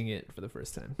all seeing it for the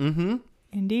first time. Mm-hmm.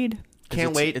 Indeed.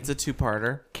 Can't wait. It's a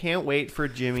two-parter. Can't wait for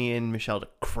Jimmy and Michelle to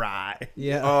cry.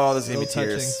 Yeah. Oh, there's gonna be So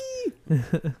tears.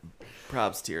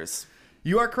 Probs tears.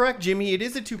 You are correct, Jimmy. It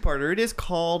is a two-parter. It is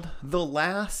called The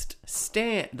Last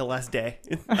Stand. The Last Day.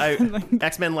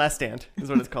 X-Men Last Stand is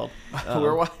what it's called.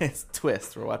 We're watching it's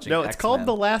Twist. We're watching. No, it's called X-Men.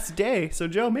 The Last Day. So,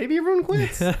 Joe, maybe everyone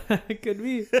quits. It could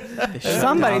be. They shut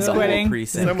Somebody's down the whole quitting.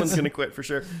 precinct. Someone's going to quit for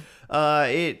sure.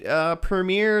 It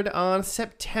premiered on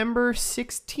September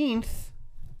 16th,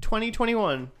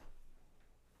 2021.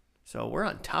 So we're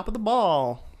on top of the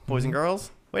ball, boys and girls.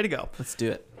 Way to go. Let's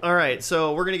do it. All right,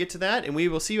 so we're going to get to that, and we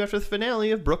will see you after the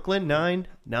finale of Brooklyn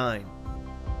Nine-Nine.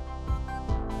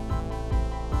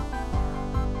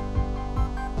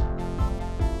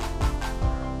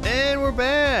 And we're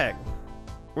back.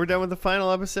 We're done with the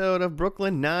final episode of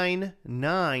Brooklyn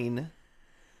Nine-Nine.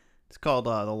 It's called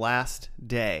The Last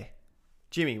Day.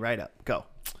 Jimmy, write up. Go.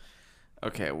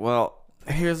 Okay. Well,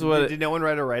 here's what. Did no one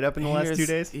write a write-up in the last 2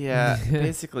 days? Yeah,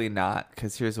 basically not,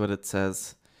 because here's what it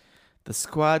says. The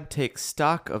squad takes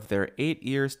stock of their 8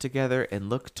 years together and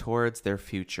look towards their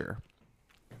future.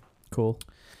 Cool.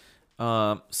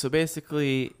 So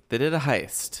basically, they did a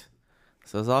heist.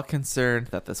 So I was all concerned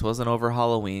that this wasn't over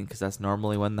Halloween, because that's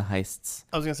normally when the heists.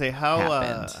 I was going to say,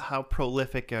 Happened. how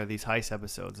prolific are these heist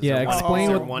episodes? Is Yeah, there one- explain is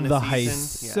there what one a the season?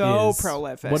 heist Yeah. So is.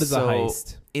 prolific. What is a So-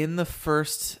 heist? In the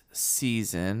first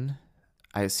season,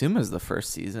 I assume it was the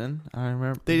first season. I don't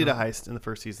remember. They did a heist in the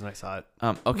first season. I saw it.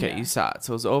 Okay, Yeah. you saw it.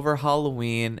 So it was over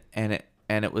Halloween, and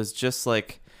it was just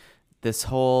like this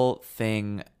whole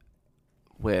thing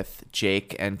with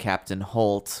Jake and Captain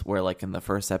Holt, where like in the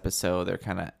first episode they're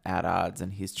kind of at odds,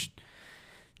 and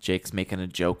Jake's making a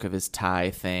joke of his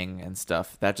tie thing and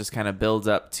stuff. That just kind of builds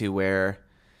up to where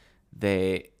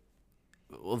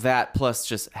that plus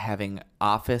just having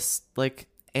office like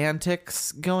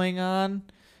antics going on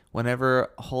whenever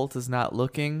Holt is not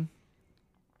looking.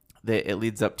 It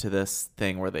leads up to this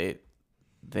thing where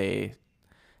they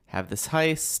have this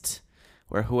heist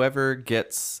where whoever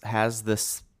has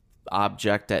this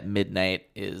object at midnight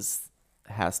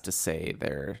has to say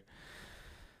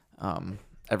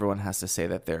everyone has to say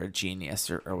that they're a genius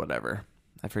or whatever.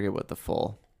 I forget what the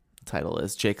full title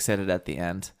is. Jake said it at the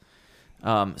end.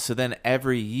 So then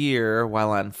every year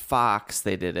while on Fox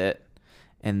they did it,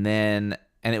 and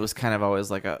it was kind of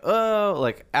always like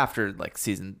like after like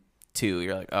season 2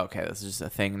 you're like, oh, okay, this is just a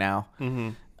thing now.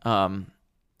 Mm-hmm.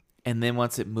 And then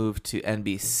once it moved to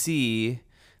NBC,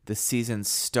 the season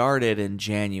started in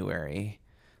January.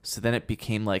 So then it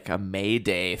became like a May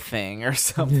Day thing or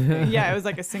something. Yeah, it was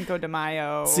like a Cinco de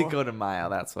Mayo, Cinco de Mayo,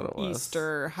 that's what it was.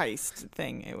 Easter heist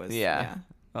thing. It was. Yeah.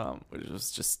 Which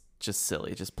was just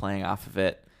silly, just playing off of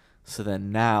it. So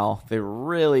then now they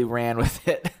really ran with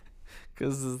it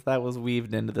because that was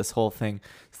weaved into this whole thing.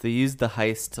 So they used the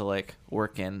heist to like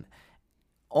work in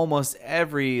almost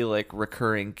every like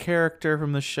recurring character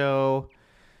from the show.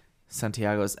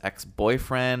 Santiago's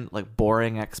ex-boyfriend, like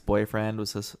boring ex-boyfriend,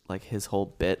 was his whole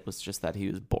bit was just that he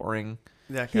was boring.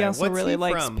 That guy. He also What's really he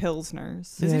likes from?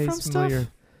 Pilsners. Is he Yeah, from he's stuff? familiar.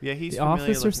 Yeah, he's The familiar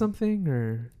Office or looking. something,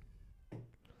 or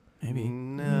Maybe.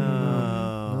 No.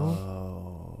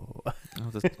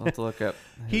 I'll have to look up.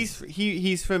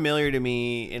 He's familiar to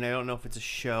me, and I don't know if it's a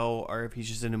show or if he's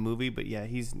just in a movie. But yeah,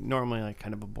 he's normally like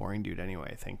kind of a boring dude anyway.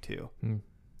 I think too,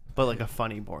 but like a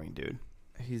funny boring dude.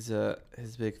 He's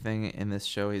his big thing in this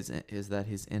show is that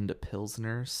he's into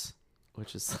Pilsners,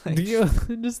 which is like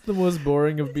just the most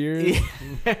boring of beers.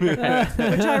 Which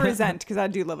I resent because I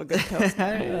do love a good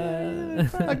Pilsner.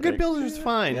 A good Pilsner's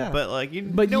fine, Yeah. but like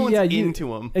But no yeah, one's you-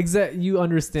 into him. You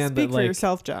understand Speak that for like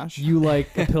yourself, Josh. you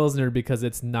like a Pilsner because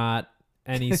it's not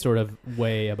any sort of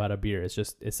way about a beer.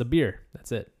 It's a beer.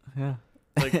 That's it. yeah,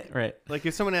 Like- right. Like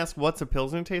if someone asks what's a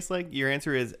Pilsner taste like, your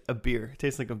answer is a beer. It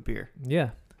tastes like a beer.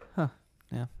 Yeah.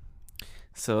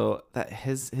 So that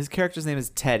his character's name is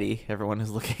Teddy. Everyone is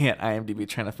looking at IMDb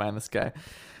trying to find this guy.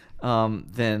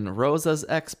 Then Rosa's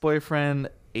ex-boyfriend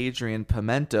Adrian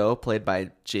Pimento, played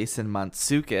by Jason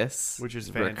Mantzoukas, Which is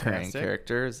recurring fantastic.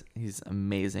 characters. He's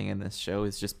amazing in this show.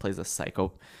 He just plays a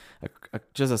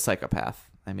just a psychopath.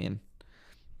 I mean,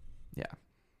 yeah.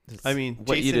 It's what you'd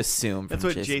Jason- assume. That's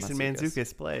from what Jason Mantzoukas.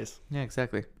 Mantzoukas plays. Yeah,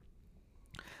 exactly.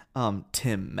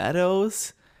 Tim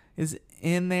Meadows is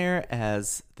in there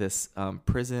as this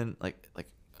prison like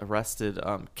arrested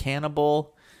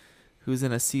cannibal who's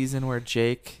in a season where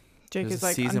Jake there's is a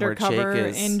like season where Jake undercover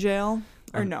is- in jail.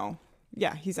 Or no.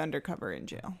 Yeah, he's undercover in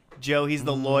jail. Joe, he's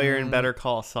the lawyer in Better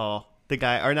Call Saul. The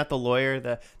guy, or not the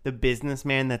lawyer, the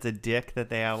businessman that's a dick that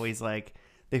they always like.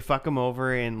 They fuck him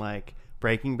over in like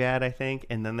Breaking Bad, I think,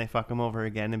 and then they fuck him over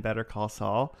again in Better Call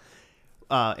Saul.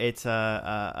 It's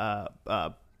Joe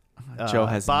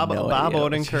has Bob no idea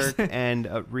what Odenkirk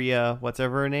and Rhea,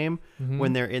 whatever her name,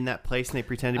 when they're in that place and they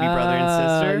pretend to be brother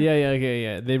and sister.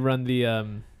 Yeah. They run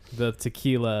the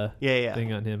tequila Yeah.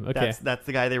 thing on him. Okay. That's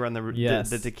the guy they run Yes.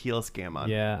 the tequila scam on.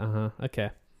 Yeah. Okay.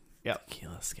 Yep.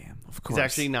 Tequila scam. Of course. He's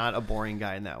actually not a boring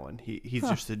guy in that one. He's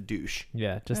just a douche.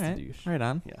 Yeah. Just All a right. douche. Right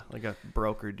on. Yeah, like a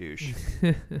broker douche.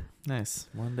 Nice.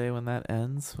 One day when that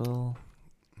ends, we'll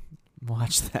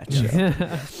watch that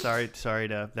show. Sorry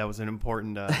that was an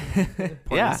important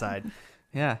Yeah. aside.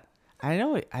 Yeah. I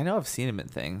know I've seen him in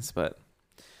things, but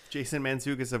Jason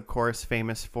Mantzoukas, of course,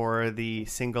 famous for the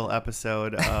single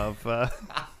episode of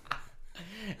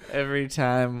every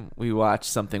time we watch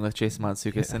something with Jason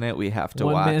Mantzoukas in it, we have to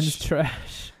One watch. man's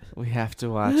trash. We have to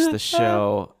watch the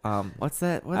show. What's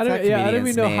that? What's I don't that even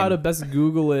comedian's know name? how to best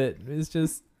Google it. It's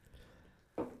just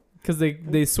because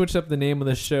they switch up the name of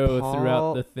the show Paul-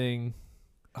 throughout the thing.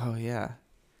 Oh yeah.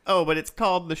 Oh, but it's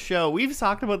called The Show. We've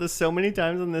talked about this so many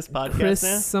times on this podcast Chris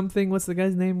now. something. What's the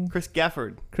guy's name? Chris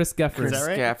Gefford. Chris Gefford. Chris that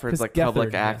right? Gafford's Chris like public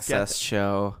Gefford, yeah. access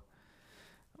show,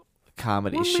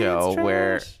 comedy One show man's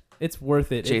where trash. It's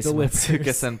worth it. Jason it delivers.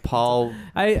 Mantzoukas and Paul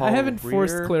I Paul haven't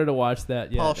forced Scheer? Claire to watch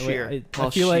that yet. Paul Wait, Scheer. I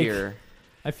Paul feel like Scheer.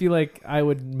 I feel like I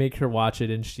would make her watch it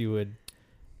and she would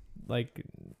like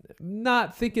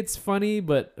not think it's funny,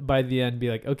 but by the end be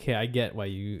like, okay, I get why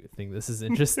you think this is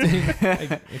interesting.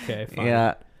 Okay, fine.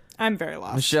 Yeah, I'm very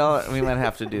lost. Michelle, we might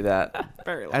have to do that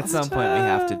Very lost. at some point. We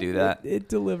have to do that. It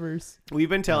delivers. We've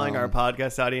been telling our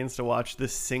podcast audience to watch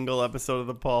this single episode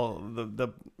of the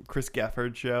Chris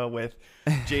Gefford show with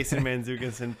Jason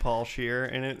Mantzoukas and Paul Scheer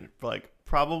in it. Like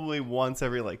probably once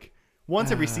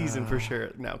every season for sure.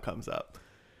 It now comes up.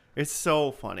 It's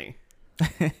so funny,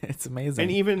 It's amazing.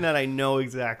 and even that I know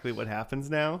exactly what happens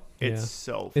now. It's Yeah.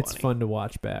 so funny. It's fun to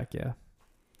watch back, yeah.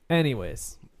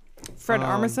 Anyways, Fred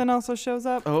Armisen also shows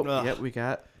up. oh, Ugh. yep, we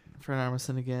got Fred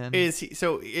Armisen again. Is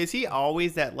he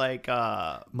always that like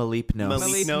Malik knows. Malik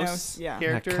Malik Nos Nos, yeah.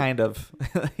 character? Kind of.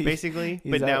 Basically,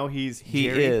 he's but out- now he's he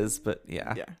Jerry. is, but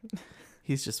yeah, Yeah.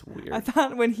 he's just weird. I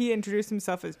thought when he introduced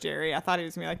himself as Jerry, I thought he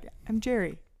was going to be like, I'm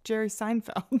Jerry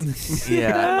Seinfeld.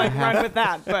 Yeah, like run with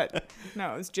that. But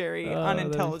no, it was Jerry, Oh, that'd be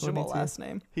unintelligible funny, too. last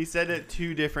name. He said it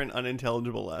two different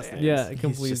unintelligible last names. yeah, He's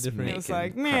completely just different. It was Making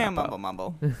like, man, crap up.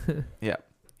 mumble. Yeah.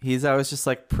 He's always just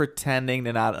like pretending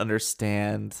to not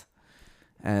understand.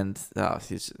 And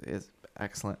he's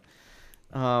excellent.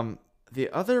 The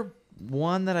other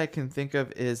one that I can think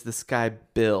of is this guy,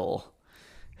 Bill,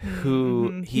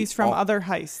 who He's from other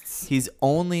heists. He's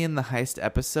only in the heist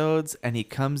episodes, and he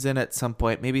comes in at some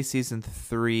point, maybe season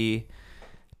 3,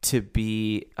 to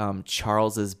be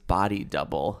Charles's body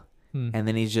double. And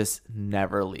then he just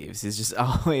never leaves. He's just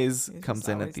always comes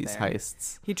in at always these there.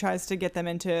 heists. He tries to get them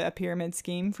into a pyramid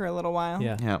scheme for a little while.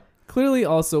 Yeah. Yeah. Clearly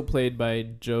also played by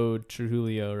Joe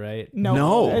Trujillo, right?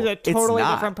 No, it's a it's totally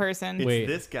not. different person. It's Wait.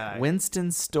 this guy.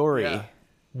 Winston Story. Yeah.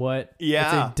 What?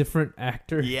 Yeah. It's a different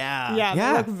actor. Yeah. Yeah,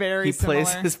 they look very he similar.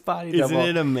 plays his body Isn't double.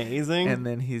 it amazing? And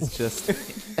then he's just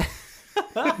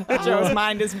Joe's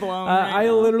mind is blown. I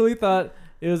literally thought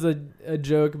it was a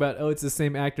joke about, oh, it's the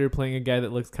same actor playing a guy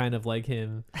that looks kind of like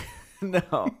him.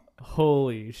 no.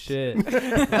 Holy shit.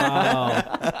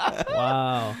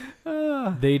 Wow.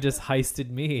 They just heisted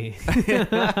me.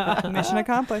 Mission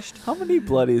accomplished. How many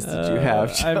bloodies did you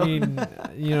have, Joe? I mean,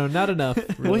 not enough.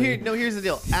 Well, Really. here's the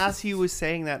deal. As he was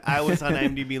saying that, I was on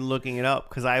IMDb looking it up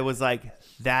because I was like,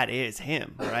 that is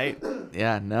him, right?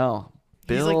 Yeah, no.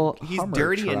 Bill he's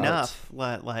dirty Hummertrout. enough.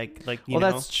 Like you Well,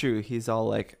 know. that's true. He's all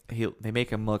like they make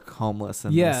him look homeless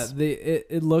and Yeah,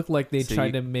 it looked like they So tried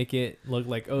you- to make it look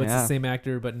like, oh, it's Yeah. the same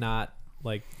actor, but not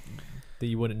like that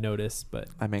you wouldn't notice. But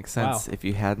that makes sense Wow. if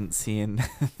you hadn't seen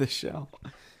the show.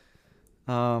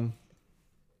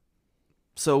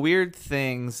 So weird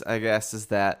things, I guess, is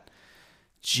that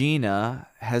Gina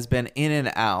has been in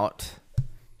and out.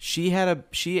 She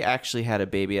actually had a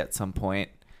baby at some point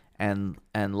and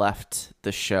left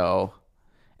the show,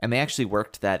 and they actually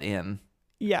worked that in.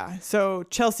 Yeah. So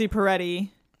Chelsea Peretti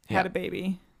Yeah. had a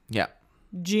baby. Yeah.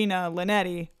 Gina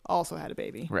Linetti also had a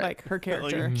baby. Right. Like her like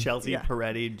character. Chelsea Yeah.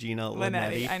 Peretti, Gina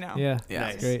Linetti. I know. yeah, Yeah.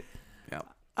 that's Nice. great.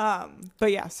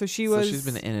 But yeah, so she So was. she's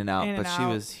been in and out, in and but she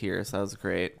out. was here, so that was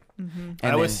great. Mm-hmm. I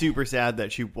And was then- super sad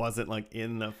that she wasn't like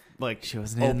in the She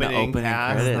wasn't in the opening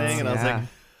cast credits, thing, and I was yeah. like,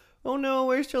 oh no,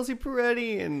 where's Chelsea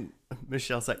Peretti? And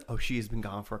Michelle's like, oh, she's been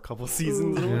gone for a couple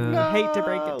seasons. I'm like, Yeah. no. Hate to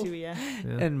break it to you. Yeah.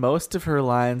 And most of her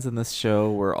lines in this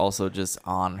show were also just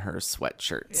on her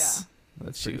sweatshirts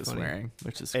that she pretty was funny. wearing,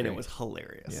 which is And great, it was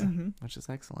hilarious. Yeah. Mm-hmm. which is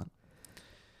excellent.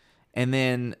 And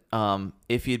then,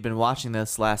 if you'd been watching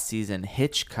this last season,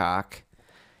 Hitchcock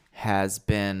has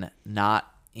been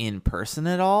not in person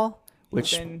at all,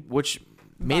 which been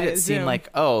made via it seem Zoom. like,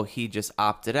 oh, he just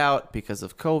opted out because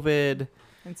of COVID,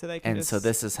 And so they can and so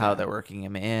this is how they're working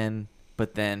him in.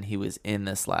 But then he was in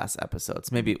this last episode,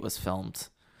 so maybe it was filmed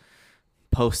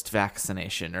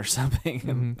post-vaccination or something.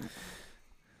 And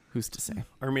who's to say?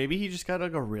 Or maybe he just got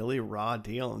like a really raw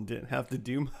deal and didn't have to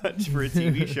do much for a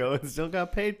TV show and still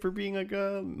got paid for being like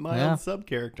a mild Yeah. sub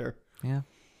character. Yeah,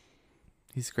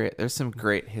 he's great. There's some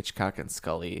great Hitchcock and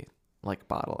Scully like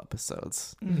bottle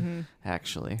episodes, Mm-hmm.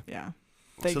 actually. Yeah.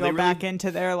 They So go they really- back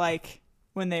into their like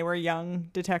when they were young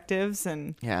detectives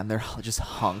and Yeah, and they're all just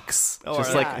hunks, Oh, just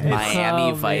yeah. like It's-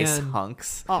 Miami oh, Vice man.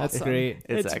 hunks. awesome. That's great.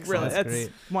 It's It's excellent. really That's that's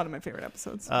great. one of my favorite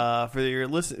episodes. For your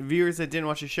viewers that didn't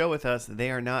watch the show with us, they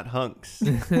are not hunks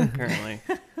currently.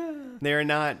 They are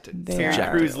not They Terry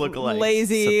are Crews lookalikes.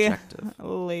 lazy, Subjective.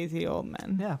 lazy old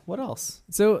men. Yeah. What else?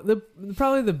 So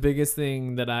probably the biggest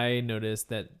thing that I noticed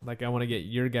that like I want to get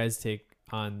your guys' take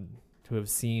on who have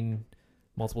seen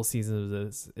multiple seasons of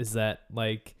this is that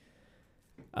like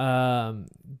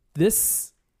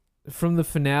this from the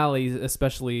finale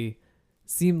especially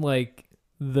seemed like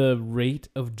the rate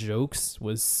of jokes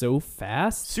was so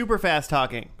fast, Super fast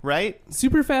talking, right?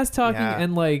 super fast talking, Yeah.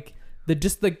 and like the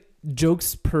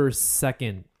jokes per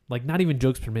second, like not even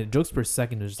jokes per minute, jokes per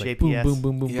second is just like boom JPS. boom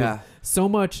boom boom boom, Yeah. so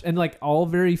much, and like all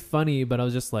very funny, but I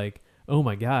was just like, oh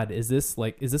my god, is this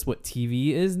what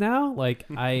TV is now? Like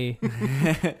I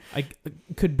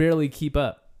could barely keep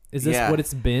up. Is this Yeah. what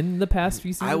it's been the past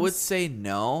few seasons? I would say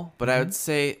no, but I would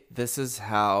say this is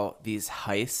how these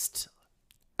heist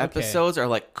episodes are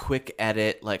like quick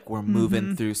edit, like we're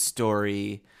moving through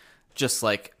story, just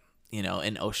like, you know,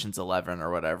 in Ocean's 11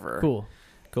 or whatever.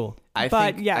 Cool. I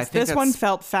But think, yes, I think this one that's-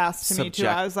 felt fast to me too.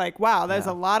 subject- I was like, wow, there's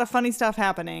Yeah. a lot of funny stuff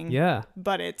happening. Yeah.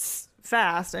 But it's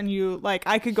fast, and you like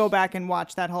I could go back and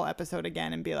watch that whole episode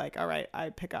again and be like, all right, I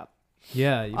pick up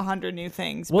Yeah. 100 new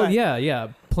things. Well, but, yeah.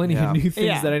 Plenty Yeah. of new things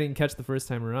Yeah. that I didn't catch the first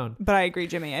time around. But I agree,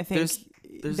 Jimmy. I think There's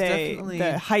they definitely-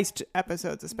 the heist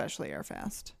episodes especially are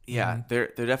fast. Yeah, they're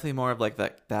definitely more of like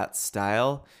that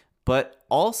style, but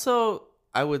also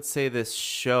I would say this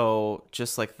show,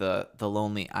 just like the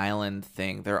Lonely Island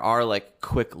thing, there are like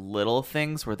quick little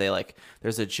things where they like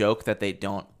there's a joke that they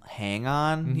don't hang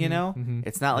on, you know?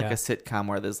 It's not like Yeah. a sitcom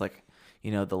where there's like,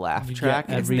 you know, the laugh You get track.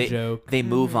 It's every they, joke. They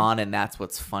move on, and that's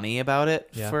what's funny about it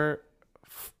Yeah.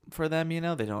 for them, you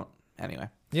know? They don't anyway.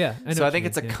 Yeah. know So I what think you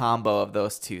it's a mean, yeah. combo of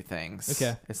those two things.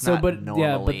 Okay. It's so, not but normally,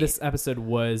 yeah, but this episode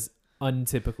was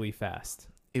untypically fast.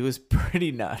 it was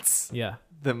pretty nuts. Yeah.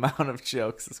 The amount of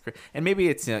jokes is great. And maybe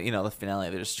it's, you know, the finale,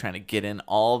 they're just trying to get in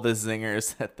all the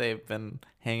zingers that they've been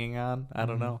hanging on. I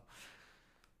don't know.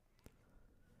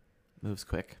 Moves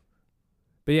quick.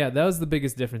 But yeah, that was the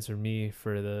biggest difference for me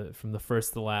from the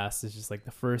first to last. It's just like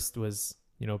the first was,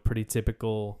 you know, pretty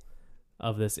typical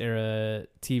of this era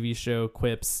TV show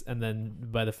quips, and then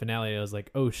by the finale I was like,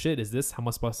 oh shit, is this how am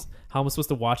I supposed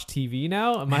to watch TV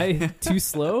now? Am I too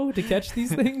slow to catch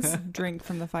these things? Drink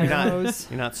from the You're fire not, hose.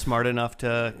 you're not smart enough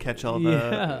to catch all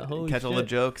Yeah, holy all the shit.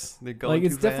 jokes. They're going Like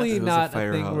it's too definitely It was a not a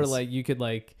fire thing where hose. like you could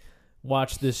like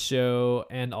watch this show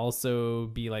and also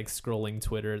be like scrolling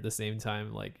Twitter at the same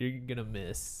time. Like you're gonna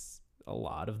miss a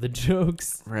lot of the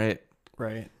jokes. Right. fast.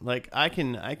 Right. Like I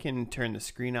can turn the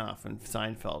screen off in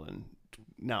Seinfeld and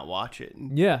not watch it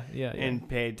and, Yeah. and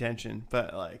pay attention,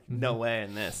 but like no way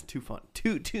in this. Too fun.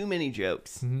 Too many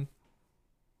jokes. Mm-hmm.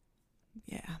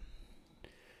 Yeah.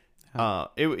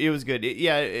 It was good.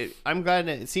 I'm glad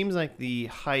that it seems like the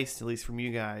heist, at least from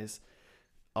you guys,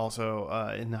 also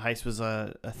and the heist was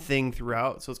a thing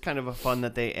throughout. So it's kind of a fun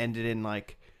that they ended in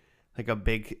like a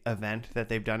big event that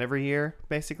they've done every year,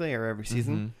 basically, or every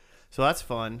season. Mhm. So that's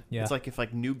fun. Yeah. It's like if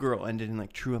like New Girl ended in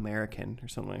like True American or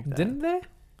something like that. Didn't they?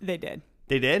 They did.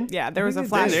 They did? Yeah, there I was a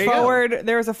think they did. flash There you go. forward.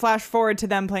 There was a flash forward to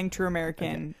them playing True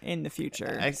American in the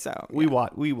future. So we yeah.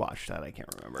 we watched that. I can't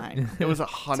remember. I know. It was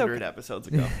 100 okay. episodes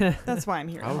ago. That's why I'm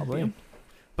here to help Probably. you.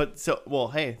 But so well,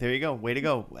 hey, there you go. Way to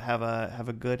go. Have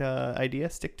a good idea.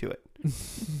 Stick to it.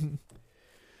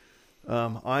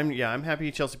 I'm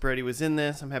happy Chelsea Peretti was in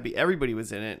this. I'm happy everybody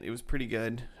was in it. It was pretty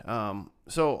good.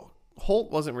 So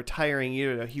Holt wasn't retiring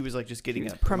either. Though. He was like just getting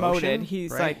a Promoted. promotion,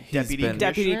 He's right? like deputy been-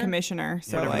 deputy commissioner. commissioner.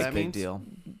 So Whatever like that Big means. deal.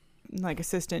 like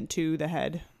assistant to the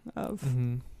head of.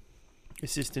 Mm-hmm.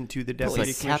 assistant to the He's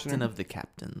deputy like captain commissioner. of the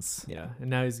captains. Yeah, and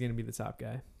now he's gonna be the top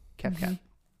guy. Cap.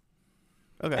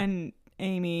 Okay. And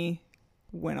Amy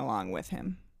went along with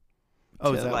him.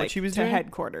 Oh, to, is that like, what she was to doing?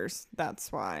 headquarters.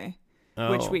 That's why.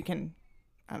 Oh. Which we can.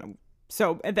 I don't.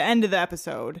 So at the end of the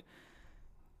episode,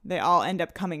 they all end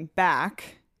up coming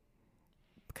back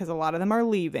because a lot of them are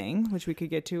leaving, which we could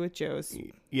get to with Joe's.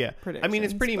 Yeah. I mean,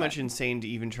 it's predictions, pretty but- much insane to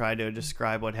even try to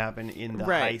describe what happened in the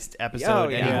Right. heist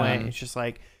episode yeah. anyway. Yeah. It's just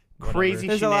like Whatever. crazy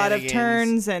There's a lot of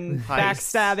shenanigans. turns and heists.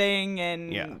 backstabbing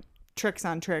and Yeah. tricks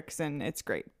on tricks, and it's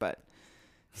great. But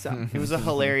so It was a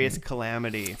hilarious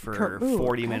calamity for Ooh,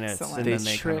 40 minutes, excellent. and then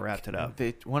they kind of wrapped it up.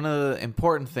 One of the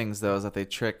important things, though, is that they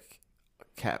trick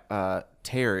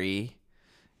Terry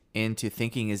into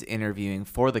thinking he's interviewing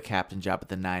for the captain job at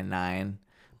the 9-9,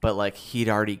 but like he'd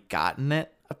already gotten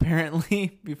it.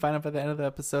 Apparently, we find out by the end of the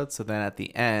episode. So then at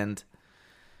the end,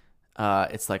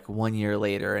 it's like 1 year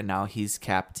later, and now he's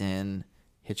captain.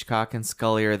 Hitchcock and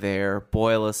Scully are there.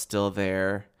 Boyle is still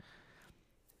there,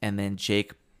 and then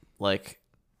Jake like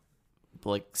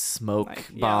smoke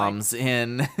bombs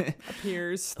in.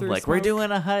 appears through Like, we're smoke.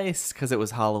 doing a heist because it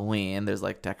was Halloween. There's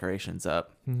like decorations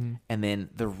up, Mm-hmm. and then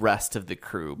the rest of the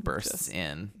crew bursts Just-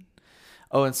 in.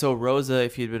 Oh, and so Rosa,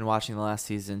 if you'd been watching the last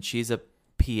season, she's a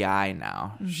PI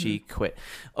now. She quit.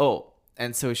 Oh,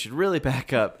 and so we should really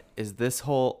back up. Is this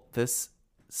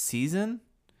season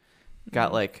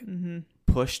got like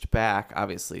pushed back?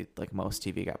 Obviously, like most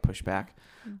TV got pushed back.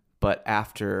 But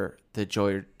after the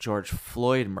George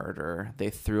Floyd murder,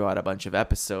 they threw out a bunch of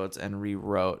episodes and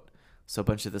rewrote. So a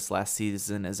bunch of this last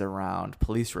season is around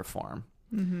police reform.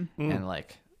 And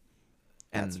like,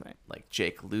 and That's right. like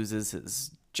Jake loses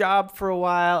his job for a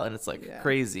while, and it's like Yeah.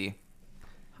 crazy.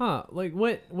 Huh? Like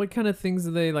what kind of things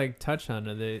do they like touch on?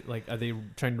 Are they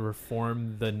trying to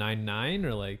reform the 9-9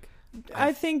 or like?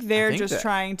 I think they're think just that-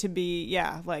 trying to be,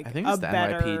 like I think a it's the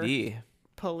better NYPD.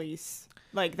 police.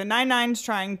 Like the 9-9's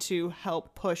trying to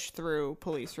help push through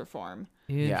police reform.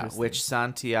 Yeah, Interesting. which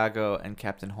Santiago and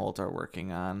Captain Holt are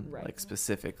working on, Right. like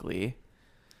specifically.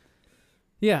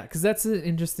 Yeah, because that's an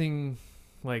interesting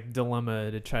like dilemma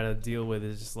to try to deal with.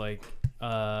 Is just like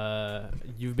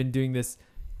you've been doing this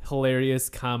hilarious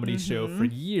comedy show for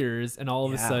years, and all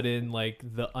of a Yeah. sudden, like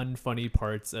the unfunny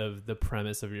parts of the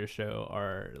premise of your show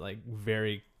are like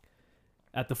very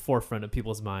at the forefront of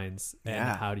people's minds. And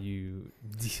Yeah. how do you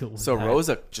deal with So that?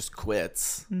 Rosa just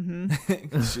quits.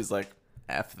 She's like,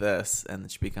 F this, and then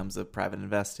she becomes a private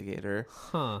investigator.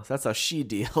 Huh? So that's how she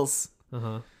deals.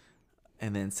 Uh-huh.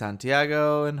 And then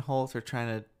Santiago and Holt are trying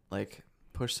to like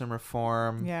push some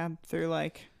reform. Yeah, through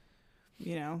like,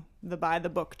 the by the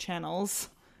book channels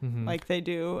Mhm. like they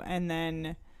do. And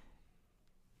then,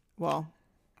 well,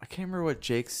 I can't remember what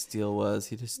Jake's deal was.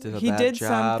 He just did a he bad did job.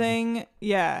 something.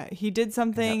 Yeah, he did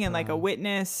something, and like a wrong.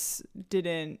 witness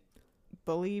didn't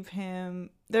believe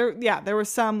him. There was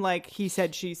some like he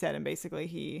said, she said, and basically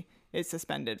he is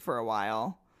suspended for a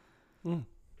while.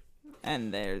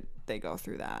 And they go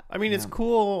through that. I mean, it's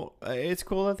cool. It's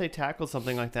cool that they tackle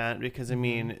something like that because I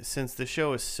mean, since the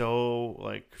show is so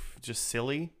like just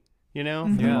silly, for the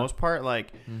Yeah. most part,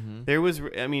 like there was.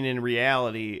 I mean, in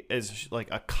reality, as like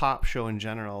a cop show in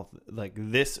general, like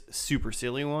this super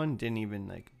silly one didn't even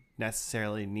like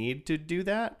necessarily need to do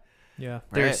that. Yeah.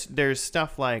 There's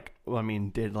stuff like, well, I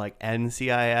mean, did like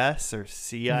NCIS or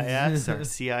CIS or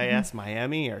CIS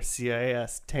Miami or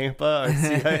CIS Tampa or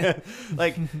CIS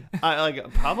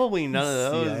like probably none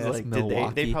of those. CIS Like did they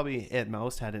Milwaukee. probably at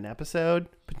most had an episode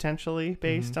potentially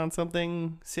based on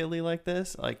something silly like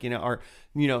this, like or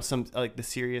some like the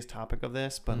serious topic of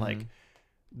this, but like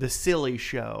the silly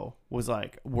show was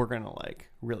like we're gonna like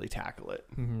really tackle it.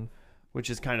 Mm-hmm. Which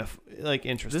is kind of like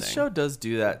interesting. This show does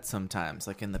do that sometimes,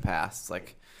 like in the past.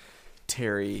 Like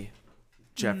Terry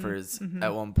Jeffers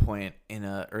at one point in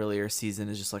a earlier season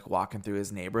is just like walking through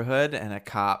his neighborhood, and a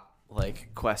cop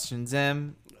like questions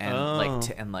him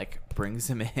and like brings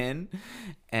him in,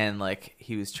 and like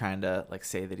he was trying to like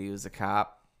say that he was a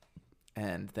cop,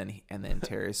 and then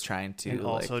Terry's trying to and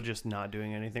like, also just not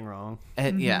doing anything wrong.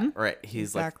 and yeah, right. He's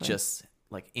Exactly. like just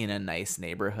like in a nice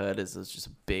neighborhood as just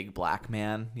a big black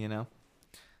man,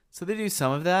 So they do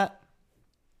some of that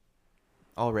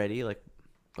already, like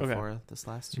before this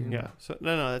last year. Yeah. So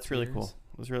no, that's really cool.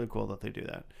 It was really cool that they do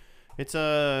that. It's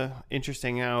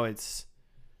interesting how it's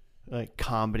like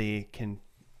comedy can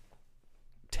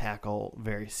tackle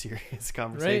very serious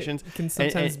conversations. Right. It can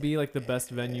sometimes and- be like the best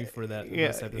venue for that. Yeah,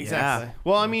 those type of things. exactly.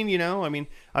 Well, I mean,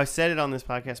 I've said it on this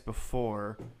podcast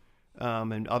before.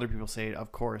 And other people say,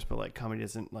 of course, but like comedy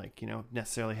doesn't like,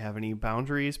 necessarily have any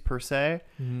boundaries per se.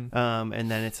 Mhm.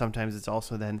 And then sometimes it's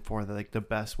also then for the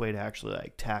best way to actually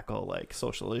like tackle like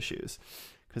social issues.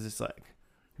 Cause it's like,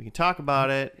 we can talk about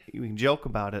it, we can joke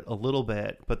about it a little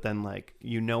bit, but then like,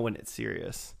 when it's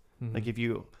serious, Mhm. like if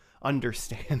you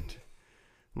understand,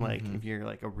 like Mhm. if you're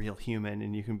like a real human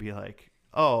and you can be like,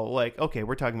 oh, like, okay,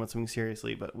 we're talking about something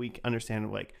seriously, but we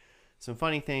understand like some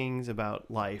funny things about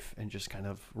life and just kind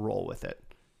of roll with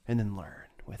it and then learn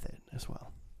with it as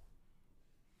well.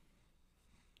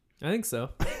 I think so.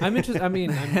 I'm interested. I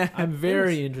mean, I'm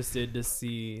very interested to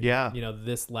see, Yeah.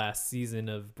 this last season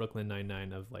of Brooklyn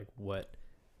Nine-Nine of like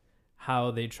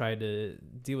how they try to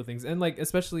deal with things, and like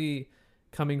especially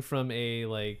coming from a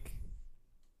like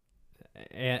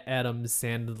Adam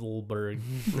Sandlerberg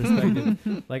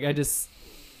perspective. Like I just,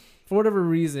 for whatever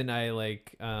reason, I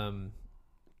like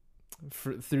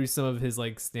through some of his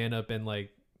like stand up and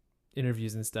like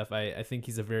interviews and stuff, I think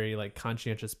he's a very like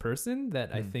conscientious person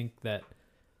that I think that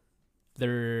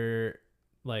they're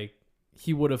like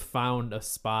he would have found a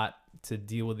spot to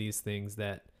deal with these things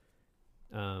that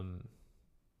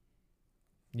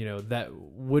that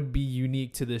would be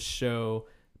unique to this show,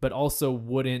 but also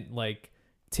wouldn't like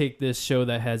take this show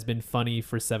that has been funny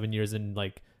for 7 years and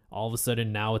like all of a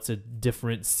sudden now it's a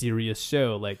different serious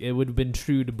show. Like it would have been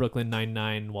true to Brooklyn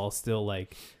Nine-Nine while still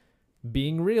like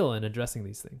being real and addressing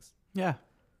these things. Yeah.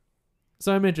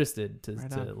 So I'm interested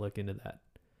to look into that.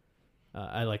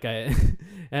 I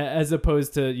as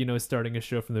opposed to starting a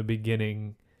show from the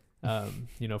beginning,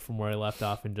 from where I left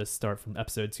off and just start from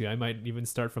episode 2. I might even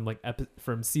start from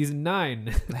from season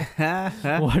 9,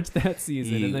 watch that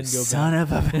season and then go son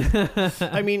back. of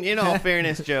a. I mean, in all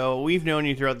fairness, Joe, we've known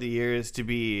you throughout the years to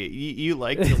be you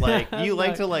like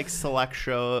to select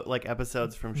show like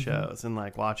episodes from shows and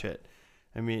like watch it.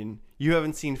 I mean, you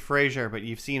haven't seen Frasier, but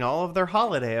you've seen all of their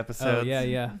holiday episodes. Oh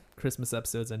yeah, Christmas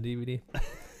episodes on DVD.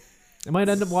 I might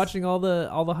end up watching all the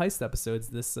heist episodes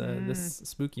this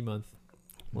spooky month.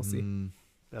 We'll see.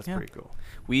 That's Yeah. pretty cool.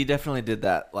 We definitely did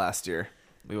that last year.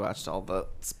 We watched all the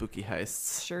spooky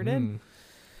heists Sure did.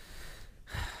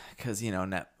 because it's It's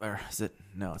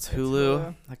Hulu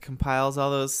Hulu. that compiles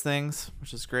all those things,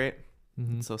 which is great.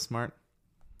 Mhm. It's so smart.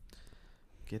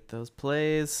 Get those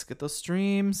plays, get those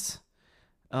streams.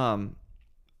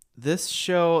 This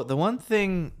show, the one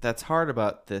thing that's hard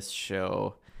about this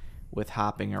show with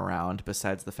hopping around,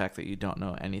 besides the fact that you don't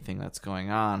know anything that's going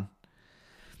on,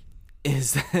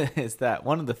 is that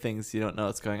one of the things you don't know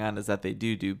what's going on is that they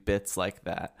do bits like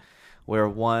that,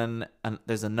 where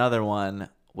there's another one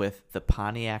with the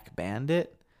Pontiac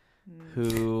Bandit,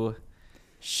 who,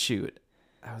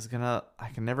 I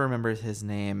can never remember his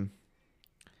name.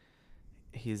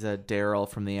 He's a Daryl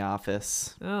from The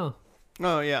Office.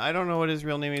 Oh yeah, I don't know what his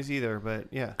real name is either, but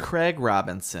yeah. Craig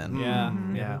Robinson. Yeah.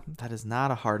 Yeah. That is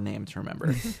not a hard name to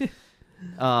remember. It's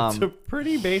a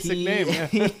pretty basic name.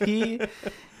 Yeah.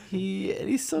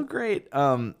 He's so great.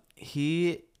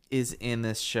 He is in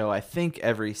this show, I think,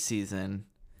 every season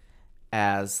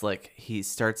as like he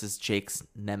starts as Jake's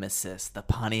nemesis, the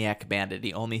Pontiac Bandit.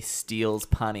 He only steals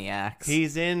Pontiacs.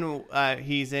 He's in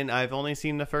I've only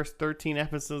seen the first 13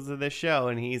 episodes of this show,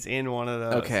 and he's in one of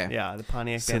those. Okay. Yeah, the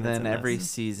Pontiac So Bandit's then in every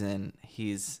this. season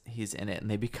he's in it,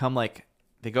 and they become like,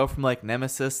 they go from like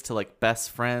nemesis to like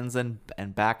best friends and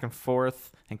back and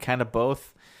forth and kind of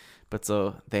both. But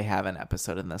so they have an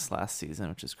episode in this last season,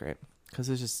 which is great because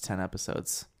there's just 10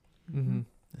 episodes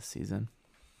this season.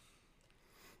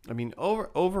 I mean,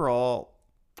 overall,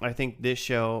 I think this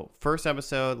show, first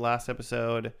episode, last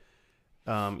episode,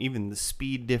 even the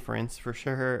speed difference for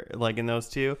sure, like in those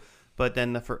two. But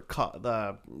then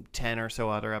the 10 or so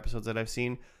other episodes that I've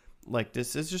seen, like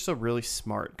this is just a really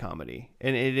smart comedy,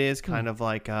 and it is kind of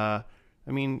like, I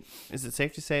mean, is it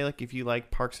safe to say like if you like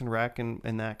Parks and Rec and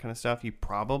that kind of stuff, you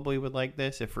probably would like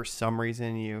this. If for some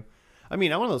reason I'm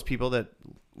one of those people that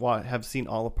have seen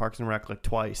all of Parks and Rec like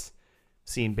twice,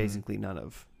 seen basically none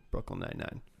of Brooklyn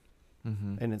Nine-Nine,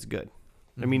 and it's good.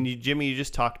 I mean, Jimmy, you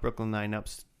just talked Brooklyn Nine up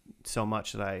so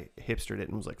much that I hipstered it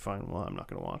and was like, fine, well, I'm not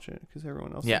going to watch it because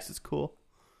everyone else thinks it's cool.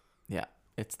 Yeah,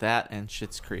 it's that and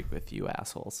Schitt's Creek with you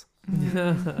assholes.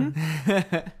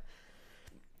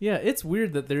 Yeah, it's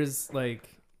weird that there's like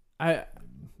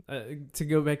to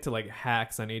go back to like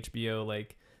Hacks on HBO,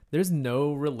 like there's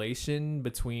no relation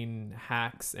between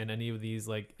Hacks and any of these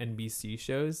like NBC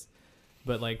shows,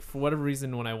 but like for whatever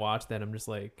reason when I watch that I'm just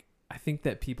like, I think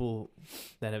that people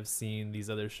that have seen these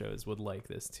other shows would like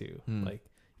this too. Like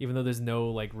even though there's no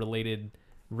like related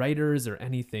writers or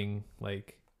anything,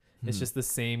 like it's just the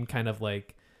same kind of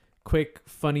like quick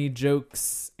funny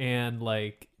jokes and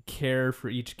like care for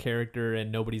each character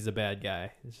and nobody's a bad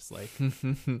guy. It's just like,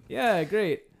 yeah,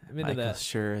 great. I'm into Michael that.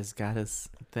 sure has got his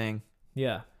thing.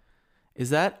 Yeah. Is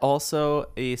that also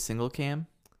a single cam?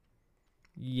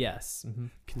 Yes. Mm-hmm.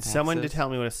 Can someone to Access? tell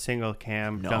me what a single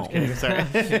cam? No. I'm kidding. Sorry.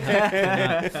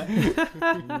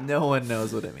 No one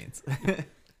knows what it means.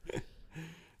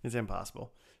 It's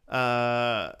impossible.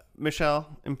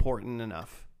 Michelle, important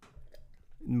enough.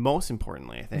 Most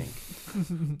importantly, I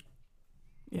think.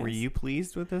 Were Yes. you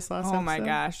pleased with this last episode? Oh my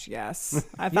gosh, yes.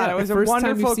 I thought Yeah, it was the a first time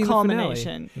wonderful you've seen the finale.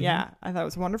 culmination. Mhm. Yeah, I thought it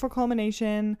was a wonderful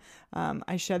culmination.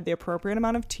 I shed the appropriate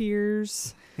amount of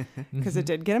tears because it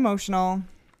did get emotional.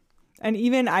 And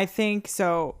even I think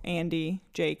so Andy,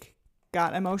 Jake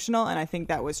got emotional, and I think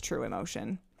that was true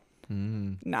emotion,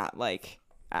 not like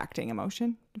acting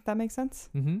emotion, if that makes sense.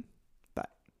 Mm-hmm.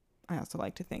 I also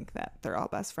like to think that they're all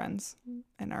best friends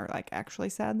and are like actually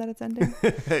sad that it's ending.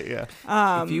 Yeah.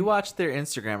 If you watch their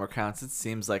Instagram accounts, it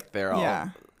seems like they're all Yeah.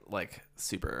 like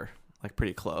super, like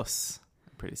pretty close,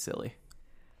 pretty silly.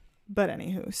 But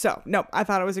anywho, so nope, I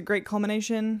thought it was a great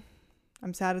culmination.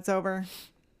 I'm sad it's over,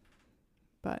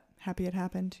 but happy it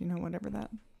happened. You know, whatever that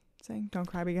saying. Don't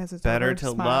cry because it's Better over. to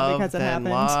Smile love because it than happened.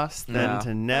 lost than Yeah.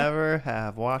 to never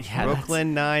have watched Yeah, that's-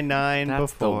 Brooklyn Nine-Nine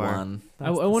That's before. the one.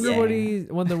 I wonder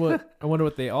Yeah. I wonder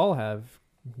what they all have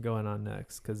going on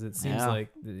next, because it seems Yeah. like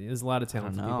there's a lot of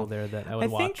talented know. people there that I would I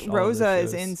watch. think all of Rosa their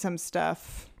is shows. in some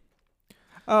stuff.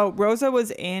 Oh, Rosa was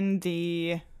in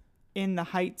the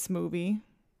Heights movie.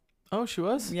 Oh, she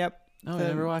was? Yep. Oh, the, I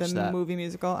never watched the that. movie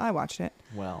musical. I watched it,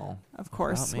 Well, of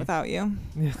course, me. without you.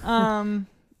 Yeah.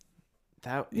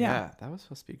 that Yeah. that was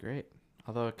supposed to be great.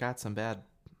 Although it got some bad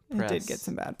It press. did get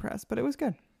some bad press, but it was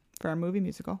good for a movie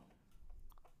musical.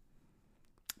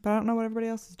 But I don't know what everybody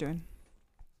else is doing.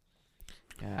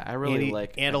 Yeah, I really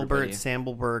like Adelbert everybody.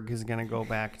 Sambelberg is gonna go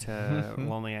back to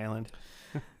Lonely Island.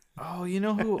 Oh, you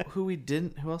know who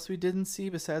else we didn't see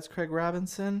besides Craig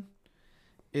Robinson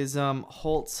is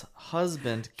Holt's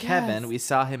husband Kevin. Yes. We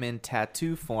saw him in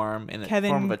tattoo form in Kevin-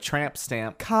 form of a tramp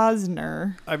stamp.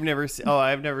 Cosner. I've never seen.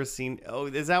 Oh,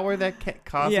 is that where that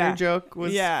Costner Yeah. joke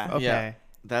was? Yeah. Okay. Yeah.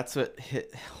 That's what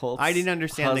hit Holt's. I didn't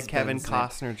understand the Kevin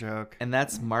husband's name. Costner joke. And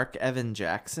that's Mark Evan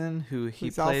Jackson, who he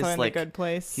He's plays also in like The Good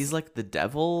Place. he's like the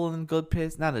devil in Good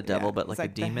Place. Not a devil, Yeah, but he's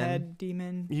like a demon. The head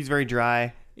demon. He's very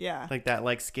dry, Yeah. like that,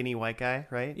 like skinny white guy,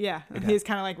 right? Yeah. Okay. He's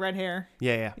kind of like red hair.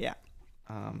 Yeah. Yeah.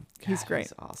 He's He's great.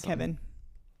 awesome. Kevin.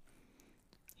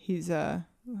 He's a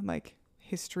like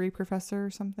history professor or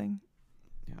something.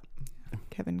 Yeah.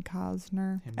 Kevin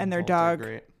Cosner. Him And their Holt are dog,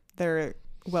 great. their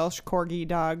Welsh corgi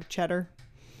dog, Cheddar.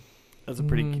 That's a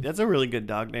pretty. Mm. That's a really good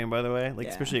dog name, by the way. Like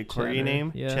Yeah. especially a corgi Cheddar.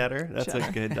 name, Yeah. Cheddar. That's a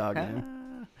Cheddar. good dog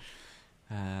name.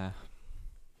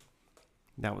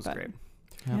 That was But- great.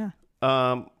 Yeah.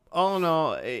 Yeah. All in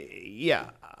all, yeah,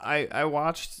 I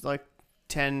watched like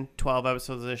 10, 12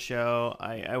 episodes of the show.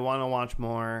 I want to watch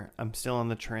more. I'm still on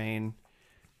the train.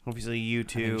 Obviously, you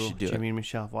think you two, should do Jimmy and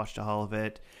Michelle, have watched all of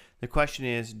it. The question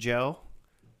is, Joe,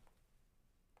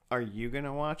 are you going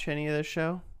to watch any of this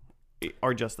show?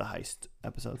 Or just the heist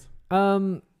episodes?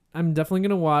 I'm definitely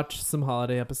gonna watch some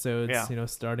holiday episodes. Yeah. You know,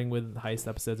 starting with heist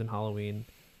episodes and Halloween.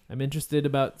 I'm interested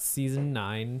about season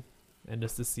 9, and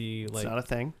just to see It's like not a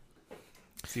thing.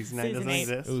 Season 9 Season doesn't 8.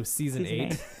 exist. season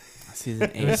 8.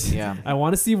 Season 8, yeah. I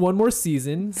want to see one more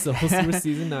season, so we'll see where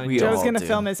season 9 We goes. Joe's all gonna do.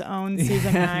 film his own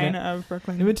season 9 of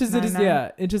Brooklyn. I'm interested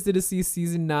Nine-Nine. interested to see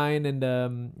season 9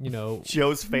 and you know,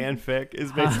 Joe's fanfic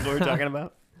is basically what we're talking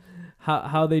about.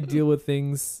 how they deal with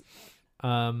things,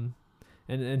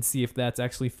 and see if that's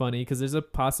actually funny, because there's a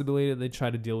possibility that they try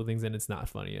to deal with things and it's not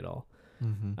funny at all.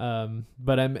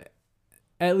 But I'm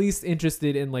at least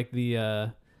interested in like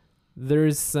the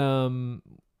there's some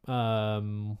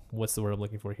what's the word I'm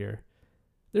looking for here?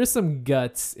 There's some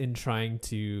guts in trying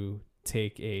to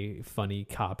take a funny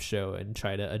cop show and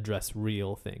try to address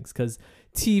real things, because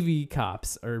TV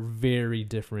cops are very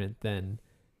different than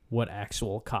what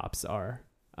actual cops are.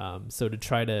 So to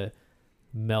try to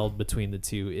meld between the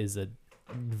two is a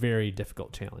very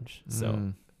difficult challenge.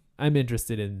 So I'm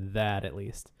interested in that at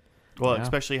least. Well, Yeah.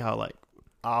 especially how like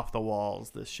off the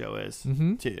walls this show is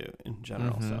Mm-hmm. too in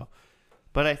general. Mhm. So,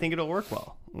 but I think it'll work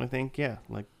well. I think I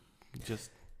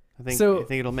think So- I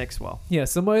think it'll mix well. Yeah,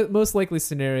 so my most likely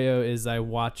scenario is I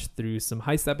watch through some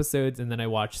heist episodes and then I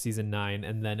watch season 9,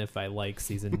 and then if I like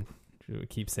season I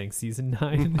keep saying season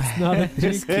 9, it's not a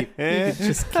thing.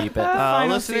 Just keep it.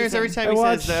 Final Listeners, season. every time I he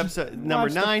watch- says the episode number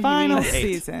Watch the 9, he final means 8.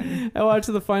 season. I watch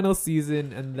the final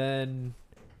season, and then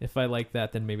if I like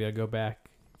that, then maybe I'll go back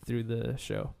through the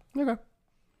show. Okay,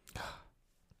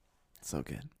 So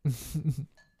good.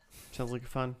 sounds like a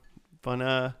fun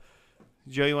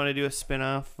Joe, you want to do a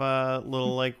spin-off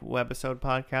little like webisode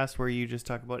podcast where you just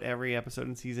talk about every episode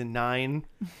in season 9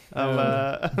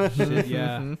 of Shit,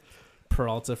 yeah.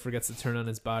 Peralta forgets to turn on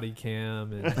his body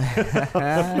cam. And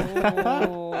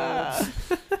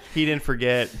He didn't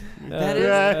forget. That is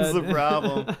That's the bad.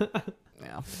 problem.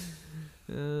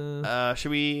 Yeah.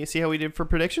 Should we see how we did for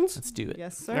predictions? Let's do it.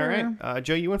 Yes, sir. All right.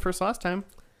 Joe, you went first last time.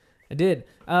 I did.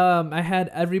 I had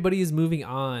Everybody Is Moving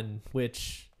On,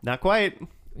 which, Not quite.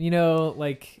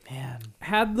 like Man.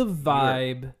 had the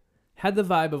vibe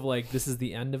of like this is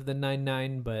the end of the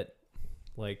 9-9, but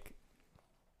like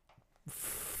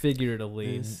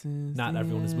figuratively not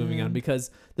everyone is moving on,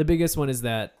 because the biggest one is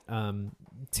that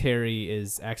Terry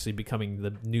is actually becoming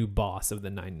the new boss of the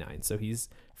 9-9, so he's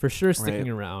for sure sticking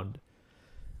around.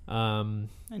 And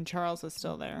Charles is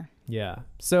still there. Yeah,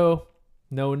 so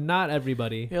no, not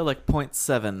everybody. Yeah, like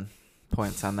 0.7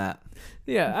 points on that.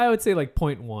 Yeah, I would say like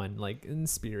 0.1, like in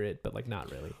spirit, but like not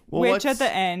really. Well, Which what's- at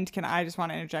the end, I just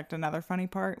want to interject another funny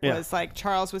part, Yeah. was like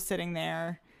Charles was sitting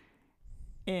there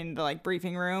in the like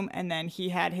briefing room, and then he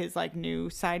had his like new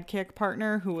sidekick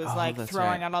partner who was Oh, like that's throwing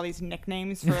right. out all these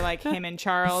nicknames for like him and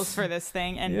Charles for this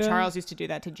thing, and Yeah. Charles used to do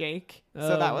that to Jake, so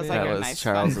Oh, that was man. like That a was nice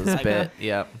Charles's fun, like, bit.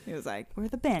 Yep. He was like, "We're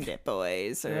the Bandit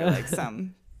Boys," or Yeah. like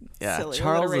some Yeah. silly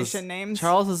Charles alliteration names.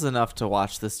 Charles is enough to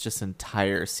watch this just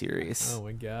entire series. Oh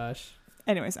my gosh.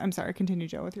 Anyways, I'm sorry. Continue,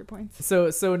 Joe, with your points. So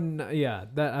yeah,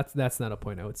 that's not a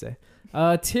point I would say.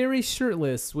 Terry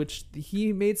shirtless, which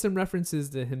he made some references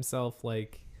to himself,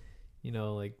 like,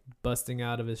 like busting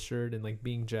out of his shirt and like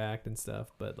being jacked and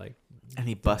stuff, but like, And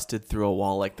he busted through a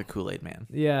wall like the Kool-Aid Man.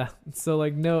 yeah. So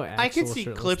like no actual I can see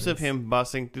clips of shirtlessness. him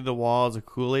busting through the wall as a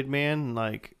Kool-Aid Man,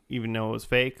 like even though it was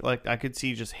fake. Like I could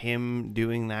see just him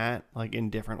doing that, like in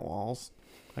different walls.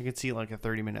 I could see like a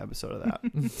 30-minute episode of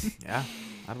that. Yeah,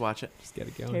 I'd watch it. Just get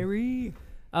it going. Terry,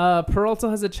 Peralta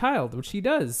has a child, which he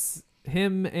does.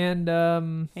 Him and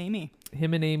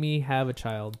Amy have a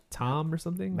child, Tom or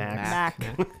something. Max.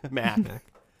 Mac. Mac. Mac.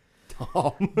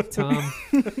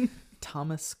 Tom.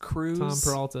 Thomas Cruise. Tom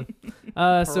Peralta.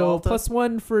 So Peralta.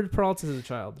 +1 for Peralta as a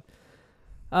child.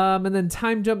 And then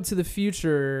time jump to the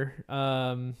future.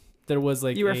 There was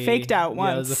like You were faked out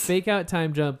Yeah, it was a once. fake out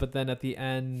time jump, but then at the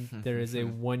end there is a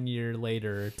 1 year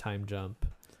later time jump.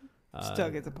 Still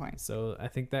gets a point. So I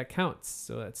think that counts.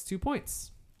 So that's 2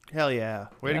 points. Hell yeah.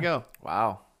 Way Yeah. to go.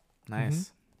 Wow.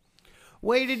 Nice.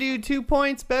 Way to do 2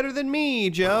 points better than me,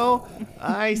 Joe.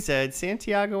 I said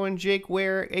Santiago and Jake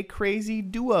wear a crazy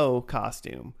duo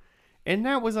costume. And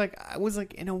that was like, I was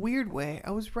like, in a weird way,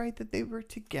 I was right that they were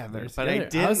together. They're But I together. I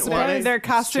didn't was want surprised. to. Their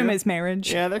costume true. is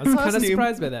marriage. Yeah, their I was kind of costume.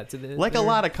 surprised by that. Like a they're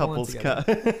lot of pulling couples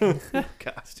together.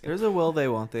 costume. There's a will they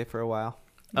won't they for a while.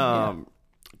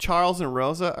 Charles and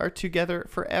Rosa are together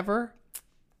forever.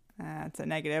 That's a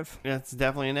negative. That's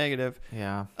definitely a negative.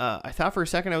 Yeah. I thought for a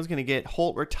second I was going to get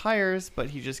Holt retires,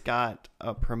 but he just got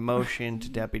a promotion to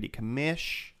deputy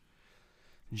commish.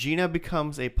 Gina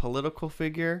becomes a political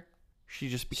figure. She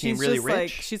just became She's really just rich. like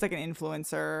she's like an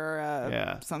influencer or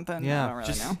Yeah. something. Yeah, I don't really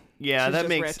just know. yeah, she's that just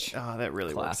makes rich. that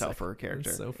really works Classic. out for her character.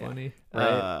 It's so funny.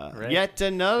 Right. Yet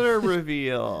another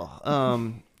reveal.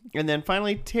 And then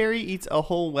finally Terry eats a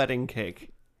whole wedding cake.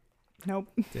 Nope.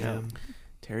 Damn.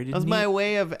 Terry That didn't was my eat.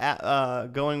 way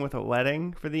of going with a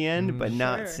wedding for the end, but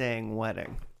not Sure. saying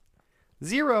wedding.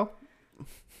 0.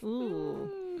 Ooh.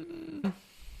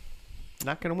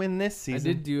 Not gonna win this I season.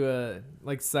 did do a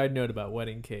like side note about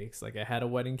wedding cakes. Like I had a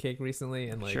wedding cake recently,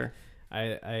 and like Sure.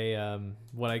 I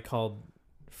what I called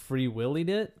free willied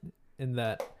it, in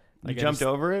that You like I jumped just-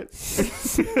 over it.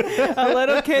 A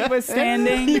little kid was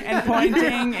standing and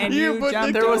pointing, and You you, put the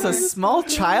jumped There was over. a small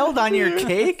child on your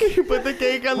cake, You put the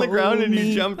cake on the ground and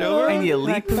you jumped over and it. you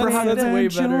Like leaped That's, from that's way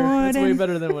Jordan. better. That's way